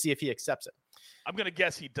if he accepts it. I'm going to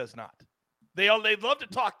guess he does not. They love to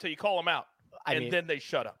talk till you call them out, then they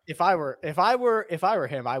shut up. If I were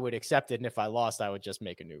him, I would accept it, and if I lost, I would just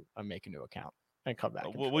make a new account and come back.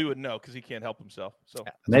 Well, we would know because he can't help himself. So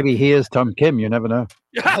maybe he is Tom Kim. You never know.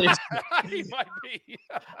 He might be.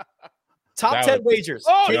 Top 10 wagers.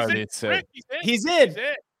 Oh, he's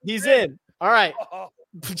in. All right,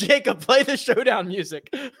 Jacob, play the showdown music.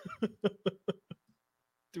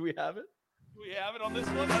 Do we have it? We have it on this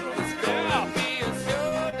one.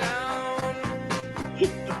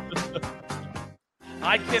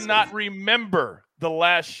 I cannot remember the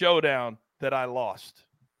last showdown that I lost.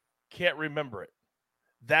 Can't remember it.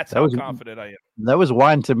 That's how confident I am. That was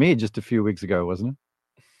wine to me just a few weeks ago, wasn't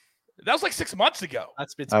it? That was like 6 months ago.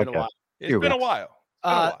 It's been a while. It's been a while.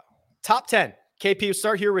 Top 10. KP, we'll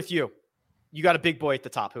start here with you. You got a big boy at the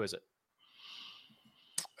top. Who is it?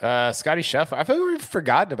 Scotty Scheffler. I feel like we've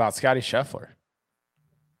forgotten about Scotty Scheffler.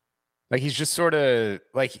 Like he's just sort of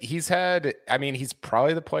like he's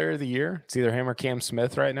probably the player of the year. It's either him or Cam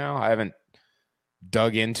Smith right now. I haven't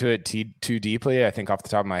dug into it too deeply. I think off the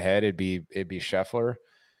top of my head, it'd be Scheffler.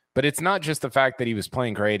 But it's not just the fact that he was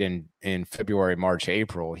playing great in February, March,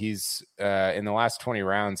 April. He's in the last 20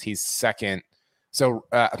 rounds, he's second. So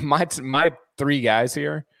my 3 guys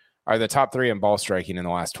here are the top 3 in ball striking in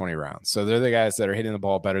the last 20 rounds. So they're the guys that are hitting the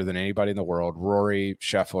ball better than anybody in the world: Rory,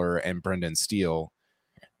 Scheffler, and Brendan Steele.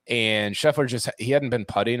 And Scheffler he hadn't been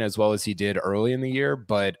putting as well as he did early in the year,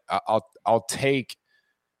 but I'll take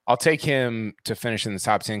him to finish in the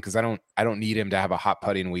top 10 because I don't need him to have a hot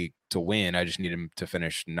putting week to win. I just need him to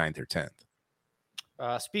finish 9th or 10th.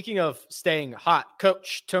 Speaking of staying hot,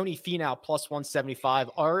 Coach Tony Finau plus 175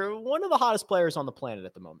 are one of the hottest players on the planet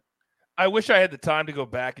at the moment. I wish I had the time to go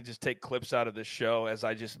back and just take clips out of this show as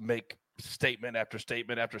I just make statement after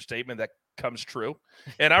statement after statement that comes true.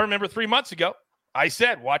 And I remember 3 months ago, I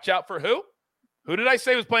said, watch out for who? Who did I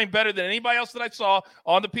say was playing better than anybody else that I saw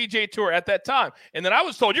on the PGA Tour at that time? And then I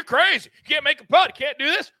was told, you're crazy. You can't make a putt. You can't do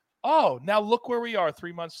this. Oh, now look where we are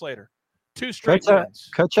 3 months later. 2 straight wins.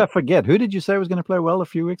 Coach, I forget. Who did you say was going to play well a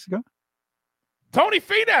few weeks ago? Tony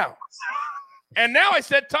Finau. And now I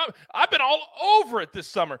said, Tom, I've been all over it this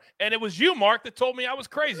summer. And it was you, Mark, that told me I was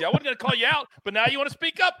crazy. I wasn't going to call you out, but now you want to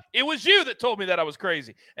speak up? It was you that told me that I was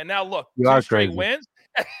crazy. And now look, you 2 are straight crazy. wins.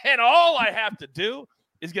 And all I have to do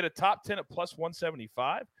is get a top 10 at plus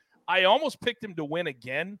 175. I almost picked him to win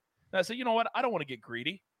again. And I said, you know what? I don't want to get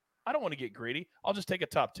greedy. I'll just take a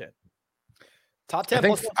top 10. Top 10.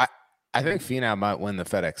 I think Finau might win the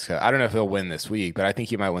FedEx Cup. I don't know if he'll win this week, but I think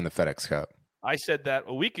he might win the FedEx Cup. I said that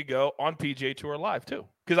a week ago on PGA Tour Live, too,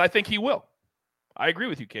 because I think he will. I agree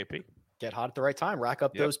with you, KP. Get hot at the right time. Rack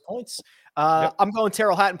up those points. I'm going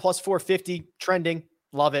Terrell Hatton plus 450. Trending.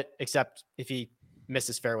 Love it, except if he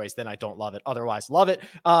misses fairways, then I don't love it. Otherwise, love it.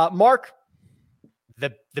 Mark,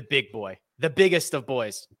 the big boy, the biggest of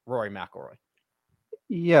boys, Rory McIlroy.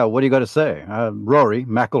 Yeah, what do you got to say? Rory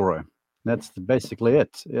McIlroy. That's basically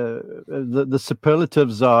it. The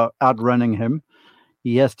superlatives are outrunning him.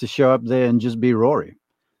 He has to show up there and just be Rory.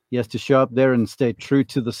 He has to show up there and stay true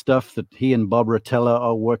to the stuff that he and Bob Rotella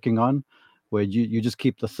are working on, where you just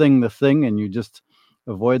keep the thing, and you just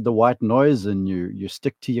avoid the white noise, and you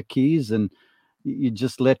stick to your keys, and you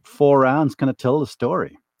just let 4 rounds kind of tell the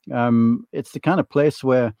story. It's the kind of place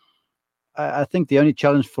where I think the only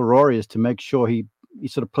challenge for Rory is to make sure he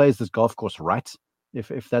sort of plays this golf course right,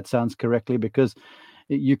 if that sounds correctly, because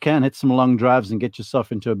you can hit some long drives and get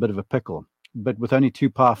yourself into a bit of a pickle. But with only 2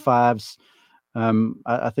 par 5s,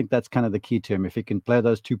 I think that's kind of the key to him. If he can play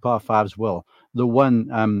those 2 par 5s well,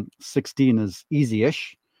 the 16 is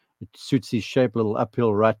easy-ish. It suits his shape, a little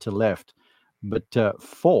uphill right to left. But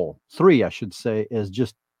 3, I should say, is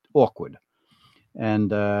just awkward.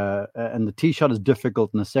 And the tee shot is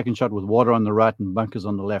difficult, and the second shot with water on the right and bunkers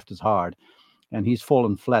on the left is hard. And he's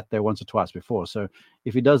fallen flat there once or twice before. So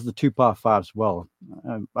if he does the 2 par 5s well,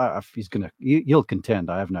 he'll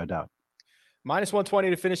contend, I have no doubt. Minus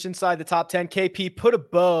 120 to finish inside the top 10. KP, put a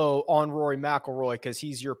bow on Rory McIlroy because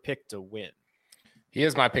he's your pick to win. He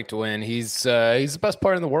is my pick to win. He's the best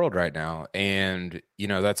player in the world right now. And,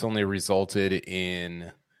 that's only resulted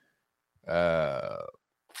in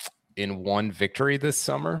 1 victory this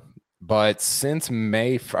summer. But since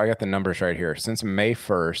May, I got the numbers right here. Since May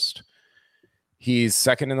 1st, he's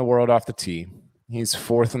 2nd in the world off the tee. He's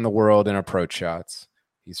 4th in the world in approach shots.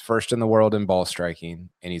 He's 1st in the world in ball striking,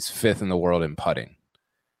 and he's 5th in the world in putting.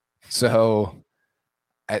 So,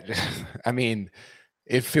 I mean,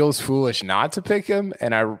 it feels foolish not to pick him.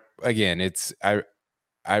 And I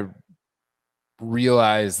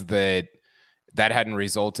realize that hadn't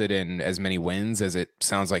resulted in as many wins as it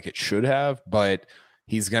sounds like it should have, but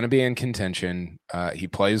he's going to be in contention. He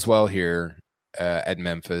plays well here at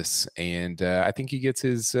Memphis, and I think he gets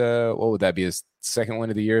his, what would that be, his 2nd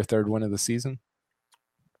win of the year, 3rd win of the season?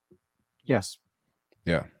 Yes.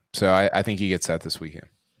 Yeah. So I think he gets that this weekend.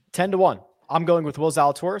 10-1. I'm going with Will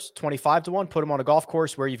Zalatoris, 25-1. Put him on a golf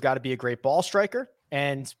course where you've got to be a great ball striker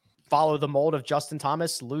and follow the mold of Justin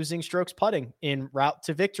Thomas losing strokes putting in route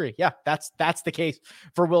to victory. Yeah, that's the case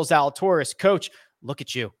for Will Zalatoris. Coach, look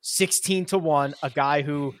at you, 16-1. A guy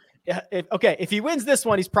who, if he wins this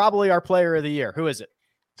one, he's probably our player of the year. Who is it?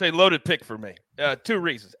 It's a loaded pick for me. 2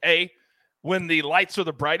 reasons. A, when the lights are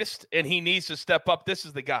the brightest and he needs to step up, this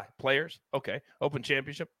is the guy. Players, okay. Open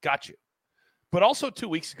Championship, got you. But also 2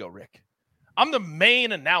 weeks ago, Rick, I'm the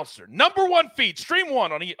main announcer. Number 1 feed, stream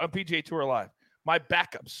 1 on PGA Tour Live. My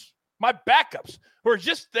backups who are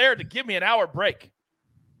just there to give me an hour break.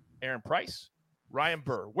 Aaron Price, Ryan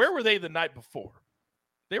Burr. Where were they the night before?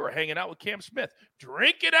 They were hanging out with Cam Smith,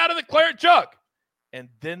 drinking out of the claret jug. And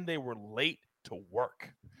then they were late to work.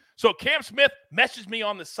 So Cam Smith messaged me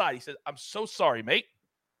on the side. He said, I'm so sorry, mate.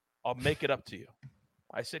 I'll make it up to you.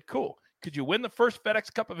 I said, cool. Could you win the first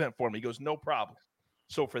FedEx Cup event for me? He goes, no problem.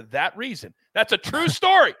 So for that reason, that's a true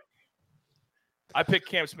story. I picked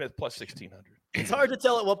Cam Smith plus 1,600. It's hard to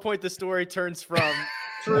tell at what point the story turns from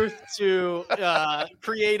truth to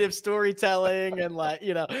creative storytelling and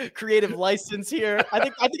creative license here. I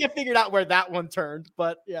think I figured out where that one turned,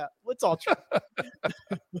 but yeah, it's all true.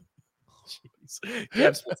 Jeez.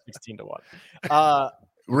 Cam Smith 16-1.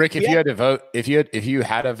 Rick, if you had to vote, if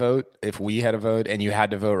we had a vote and you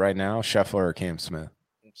had to vote right now, Scheffler or Cam Smith?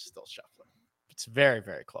 Still Scheffler. It's very,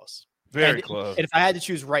 very close. Very close. And if I had to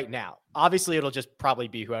choose right now, obviously it'll just probably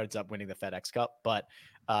be who ends up winning the FedEx Cup. But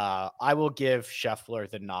I will give Scheffler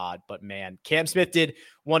the nod. But man, Cam Smith did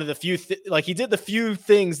one of the few he did the few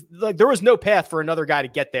things, like there was no path for another guy to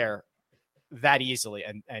get there that easily,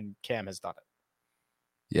 and Cam has done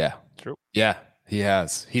it. Yeah, true. Yeah, he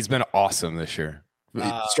has. He's been awesome this year,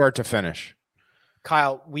 start to finish.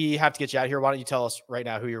 Kyle, we have to get you out of here. Why don't you tell us right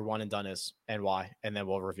now who your one and done is and why, and then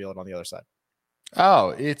we'll reveal it on the other side. Oh,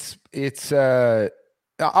 it's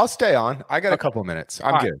I'll stay on. I got a couple minutes.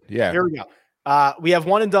 I'm good. Yeah. Here we go. We have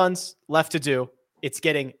one and dones left to do. It's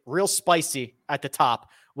getting real spicy at the top.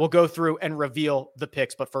 We'll go through and reveal the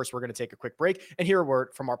picks, but first we're going to take a quick break and hear a word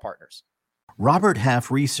from our partners. Robert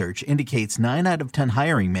Half research indicates 9 out of 10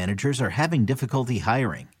 hiring managers are having difficulty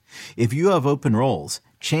hiring. If you have open roles,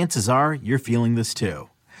 chances are you're feeling this too.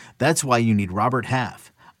 That's why you need Robert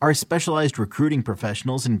Half. Our specialized recruiting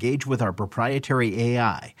professionals engage with our proprietary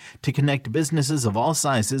AI to connect businesses of all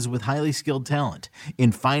sizes with highly skilled talent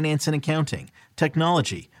in finance and accounting,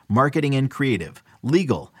 technology, marketing and creative,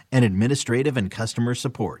 legal, and administrative and customer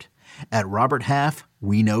support. At Robert Half,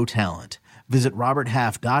 we know talent. Visit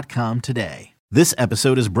roberthalf.com today. This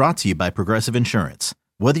episode is brought to you by Progressive Insurance.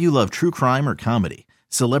 Whether you love true crime or comedy,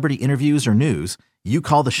 celebrity interviews or news, you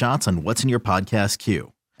call the shots on what's in your podcast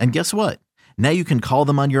queue. And guess what? Now you can call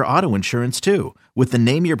them on your auto insurance too with the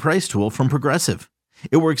Name Your Price tool from Progressive.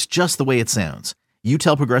 It works just the way it sounds. You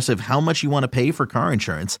tell Progressive how much you want to pay for car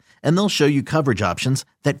insurance, and they'll show you coverage options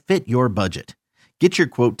that fit your budget. Get your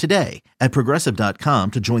quote today at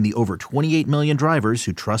Progressive.com to join the over 28 million drivers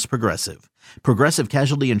who trust Progressive. Progressive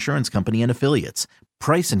Casualty Insurance Company and Affiliates.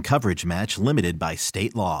 Price and coverage match limited by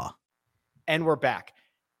state law. And we're back.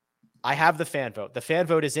 I have the fan vote. The fan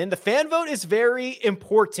vote is in. The fan vote is very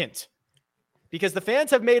important because the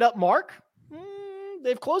fans have made up Mark.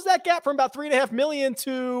 They've closed that gap from about 3.5 million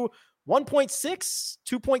to 1.6,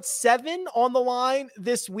 2.7 on the line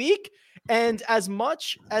this week. And as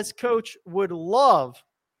much as Coach would love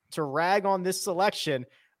to rag on this selection,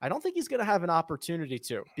 I don't think he's going to have an opportunity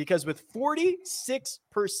to, because with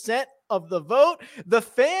 46% of the vote, the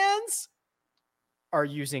fans are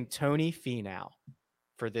using Tony Finau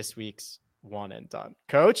for this week's one and done.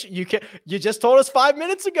 Coach, you just told us 5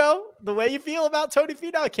 minutes ago the way you feel about Tony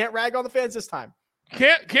Finau. I can't rag on the fans this time.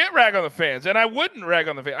 Can't rag on the fans, and I wouldn't rag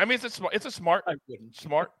on the fans. I mean, it's a smart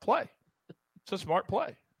play. It's a smart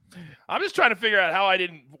play. I'm just trying to figure out how I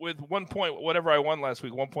didn't, with 1 point, whatever I won last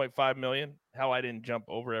week, 1.5 million, how I didn't jump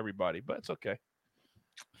over everybody, but it's okay.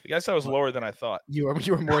 I guess I was lower than I thought. You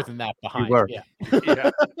were more than that behind. You were.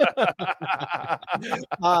 Yeah.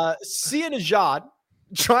 Sia Najad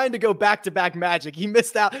trying to go back-to-back Magic. He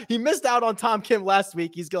missed out on Tom Kim last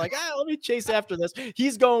week. He's going let me chase after this.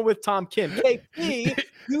 He's going with Tom Kim. KP,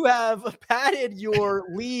 you have padded your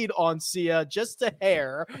lead on Sia just a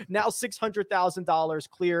hair. Now $600,000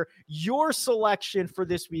 clear. Your selection for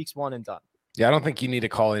this week's one and done. Yeah, I don't think you need to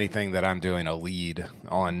call anything that I'm doing a lead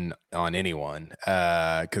on anyone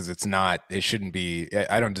because it shouldn't be.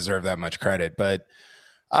 I don't deserve that much credit, but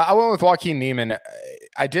I went with Joaquin Niemann.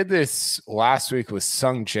 I did this last week with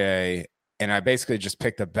Sung Jae, and I basically just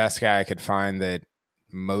picked the best guy I could find that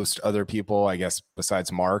most other people, I guess,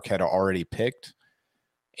 besides Mark, had already picked.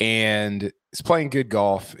 And he's playing good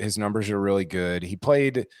golf. His numbers are really good. He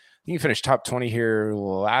finished top 20 here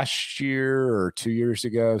last year or 2 years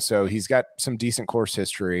ago. So he's got some decent course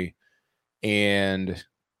history. And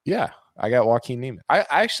yeah, I got Joaquin Niemann. I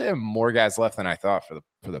actually have more guys left than I thought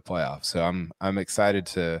for the playoffs. So I'm excited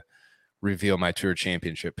to reveal my tour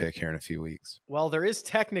championship pick here in a few weeks. Well, there is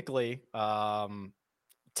technically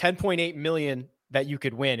 10.8 million that you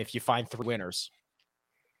could win if you find 3 winners.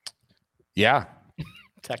 Yeah.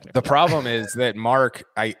 Technically. The problem is that Mark,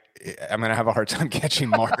 I'm going to have a hard time catching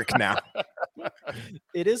Mark now.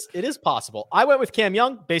 It is possible. I went with Cam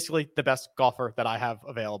Young, basically the best golfer that I have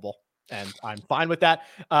available, and I'm fine with that.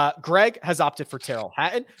 Greg has opted for Terrell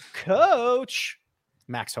Hatton. Coach,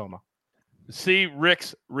 Max Homa. See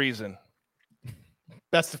Rick's reason.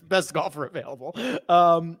 Best golfer available.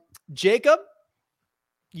 Jacob,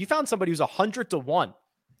 you found somebody who's 100-1.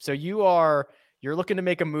 So you're looking to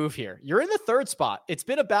make a move here. You're in the 3rd spot. It's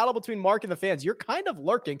been a battle between Mark and the fans. You're kind of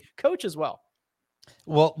lurking. Coach as well.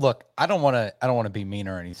 Well, look, I don't want to be mean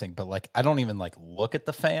or anything, but I don't even look at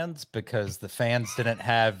the fans because the fans didn't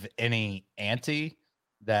have any ante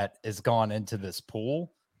that has gone into this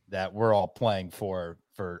pool that we're all playing for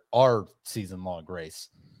our season-long race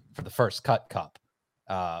for the first Cut Cup,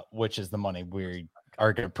 which is the money we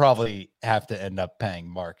are going to probably have to end up paying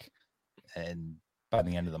Mark and by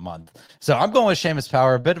the end of the month. So I'm going with Seamus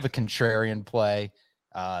Power, a bit of a contrarian play.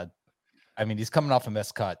 I I mean, he's coming off a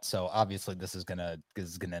miscut, so obviously this is gonna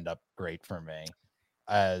end up great for me.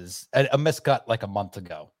 As a miscut like a month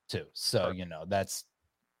ago too, so that's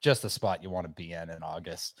just the spot you want to be in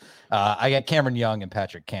August. I got Cameron Young and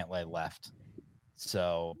Patrick Cantlay left,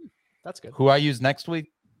 so that's good. Who I use next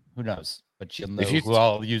week, who knows? But you'll know who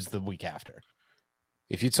I'll use the week after.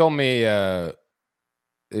 If you told me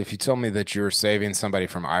that you're saving somebody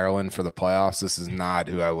from Ireland for the playoffs, this is not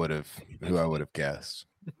who I would have guessed.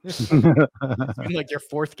 It's been like your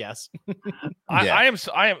fourth guess. I am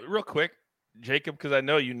real quick, Jacob, because I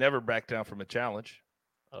know you never back down from a challenge.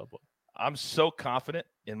 Oh boy. I'm so confident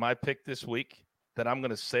in my pick this week that I'm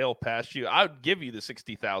going to sail past you. I would give you the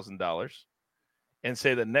 $60,000 and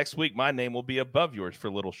say that next week my name will be above yours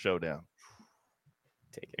for Little Showdown.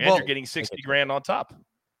 Take it. And you're getting 60 grand on top.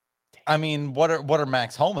 I mean, what are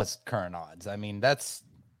Max Homa's current odds? I mean, I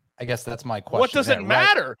guess that's my question. What does it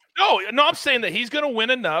matter? Right? No, I'm saying that he's going to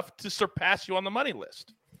win enough to surpass you on the money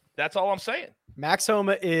list. That's all I'm saying. Max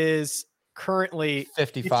Homa is currently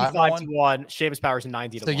 55 to 1. Seamus Powers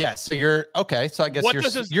 90 to 1. So yes, so you're okay. So I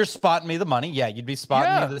guess you're spotting me the money. Yeah, you'd be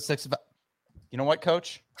spotting me the 65. You know what,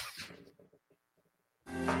 Coach?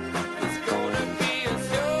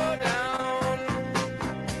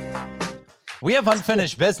 We have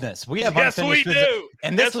unfinished business. We have unfinished business. Do.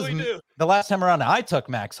 And this was the last time around I took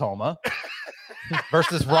Max Homa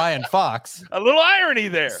versus Ryan Fox. A little irony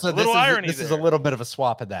there. So this is a little bit of a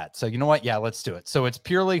swap of that. So you know what? Yeah, let's do it. So it's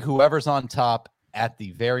purely whoever's on top at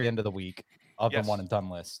the very end of the week of the one and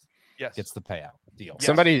done list gets the payout deal.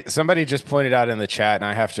 Yes. Somebody just pointed out in the chat, and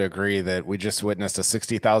I have to agree that we just witnessed a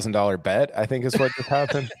 $60,000 bet, I think is what just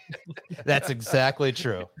happened. That's exactly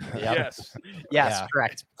true. Yep. Yes,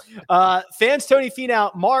 correct. Fans Tony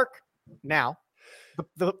Finau, Mark. Now,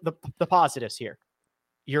 the positives here.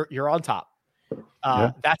 You're on top.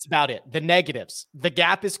 That's about it. The negatives. The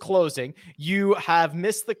gap is closing. You have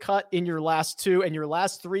missed the cut in your last 2, and your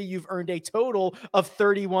last 3, you've earned a total of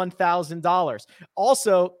 $31,000.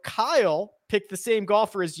 Also, Kyle picked the same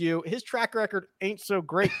golfer as you. His track record ain't so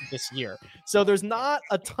great this year. So there's not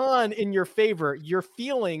a ton in your favor. Your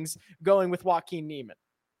feelings going with Joaquin Niemann.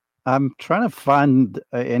 I'm trying to find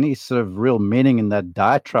any sort of real meaning in that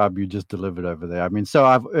diatribe you just delivered over there. I mean, so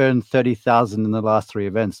I've earned 30,000 in the last 3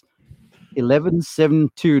 events.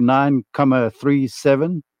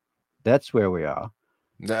 11,729,37. That's where we are.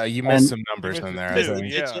 You missed some numbers in there.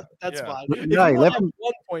 That's fine. No, 11.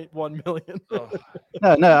 1.1 million.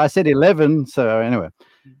 No, I said 11. So anyway,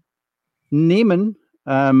 Niemann.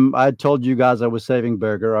 I told you guys I was saving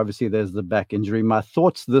Berger. Obviously, there's the back injury. My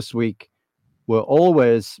thoughts this week were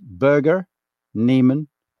always Berger, Niemann,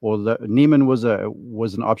 or Niemann was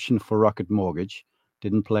an option for Rocket Mortgage.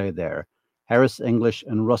 Didn't play there. Harris English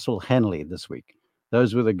and Russell Henley this week.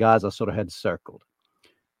 Those were the guys I sort of had circled.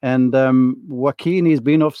 And Joaquin, he's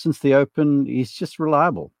been off since the Open. He's just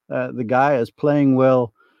reliable. The guy is playing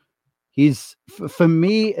well. He's, for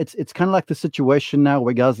me, it's kind of like the situation now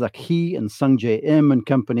where guys like he and Sung J M and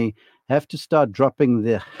company have to start dropping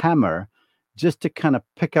their hammer just to kind of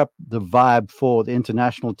pick up the vibe for the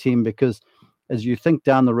international team, because as you think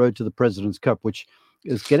down the road to the President's Cup, which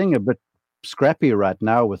is getting a bit scrappy right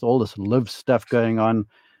now with all this live stuff going on,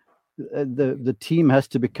 the team has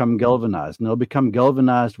to become galvanized, and they'll become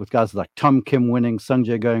galvanized with guys like Tom Kim winning, Sung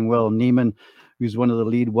Jae going well, Niemann, who's one of the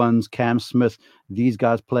lead ones, Cam Smith, these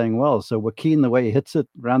guys playing well. So Joaquin, the way he hits it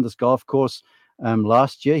around this golf course,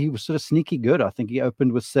 last year he was sort of sneaky good. I think he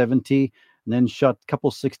opened with 70 and then shot a couple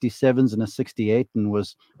 67s and a 68 and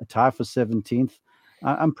was a tie for 17th.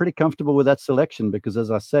 I'm pretty comfortable with that selection because, as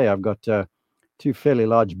I say, I've got 2 fairly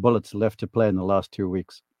large bullets left to play in the last 2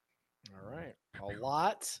 weeks. All right. A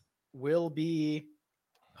lot will be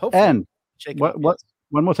hopefully. And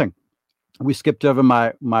one more thing. We skipped over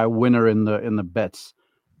my winner in the bets.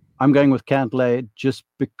 I'm going with Cantlay just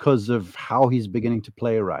because of how he's beginning to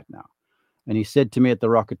play right now. And he said to me at the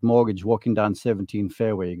Rocket Mortgage, walking down 17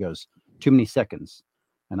 fairway, he goes, too many seconds.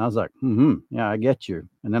 And I was like, yeah, I get you.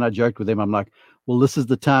 And then I joked with him. I'm like, well, this is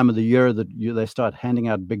the time of the year that they start handing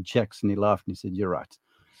out big checks. And he laughed and he said, you're right.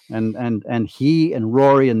 And he and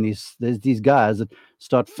Rory and there's these guys that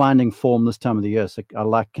start finding form this time of the year. So I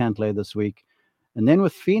like Cantlay this week. And then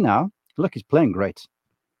with Finau, look, he's playing great.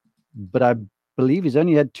 But I believe he's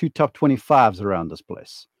only had 2 top 25s around this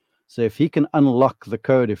place. So if he can unlock the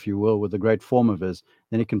code, if you will, with the great form of his,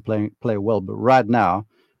 then he can play well. But right now,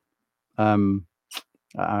 I'm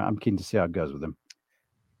keen to see how it goes with him.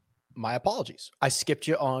 My apologies. I skipped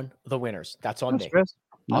you on the winners. That's on me.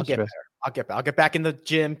 I'll get better. I'll get back in the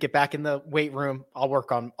gym, get back in the weight room. I'll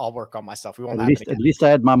work on myself. We won't at least I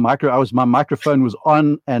had my microphone was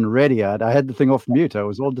on and ready. I had the thing off mute. I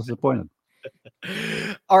was all disappointed.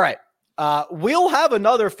 All right. We'll have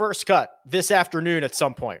another first cut this afternoon at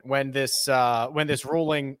some point when this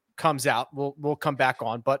ruling comes out. We'll come back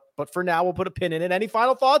on, but for now we'll put a pin in it. Any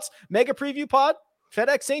final thoughts? Mega preview pod,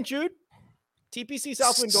 FedEx St. Jude, TPC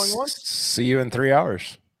Southwind going on. See you in 3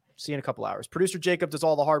 hours. See you in a couple hours. Producer Jacob does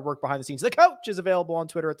all the hard work behind the scenes. The coach is available on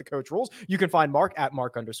Twitter at the Coach Rules. You can find Mark at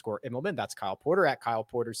Mark_Immelman. That's Kyle Porter at Kyle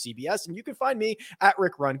Porter CBS. And you can find me at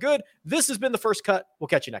Rick Run Good. This has been the first cut. We'll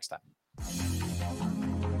catch you next time.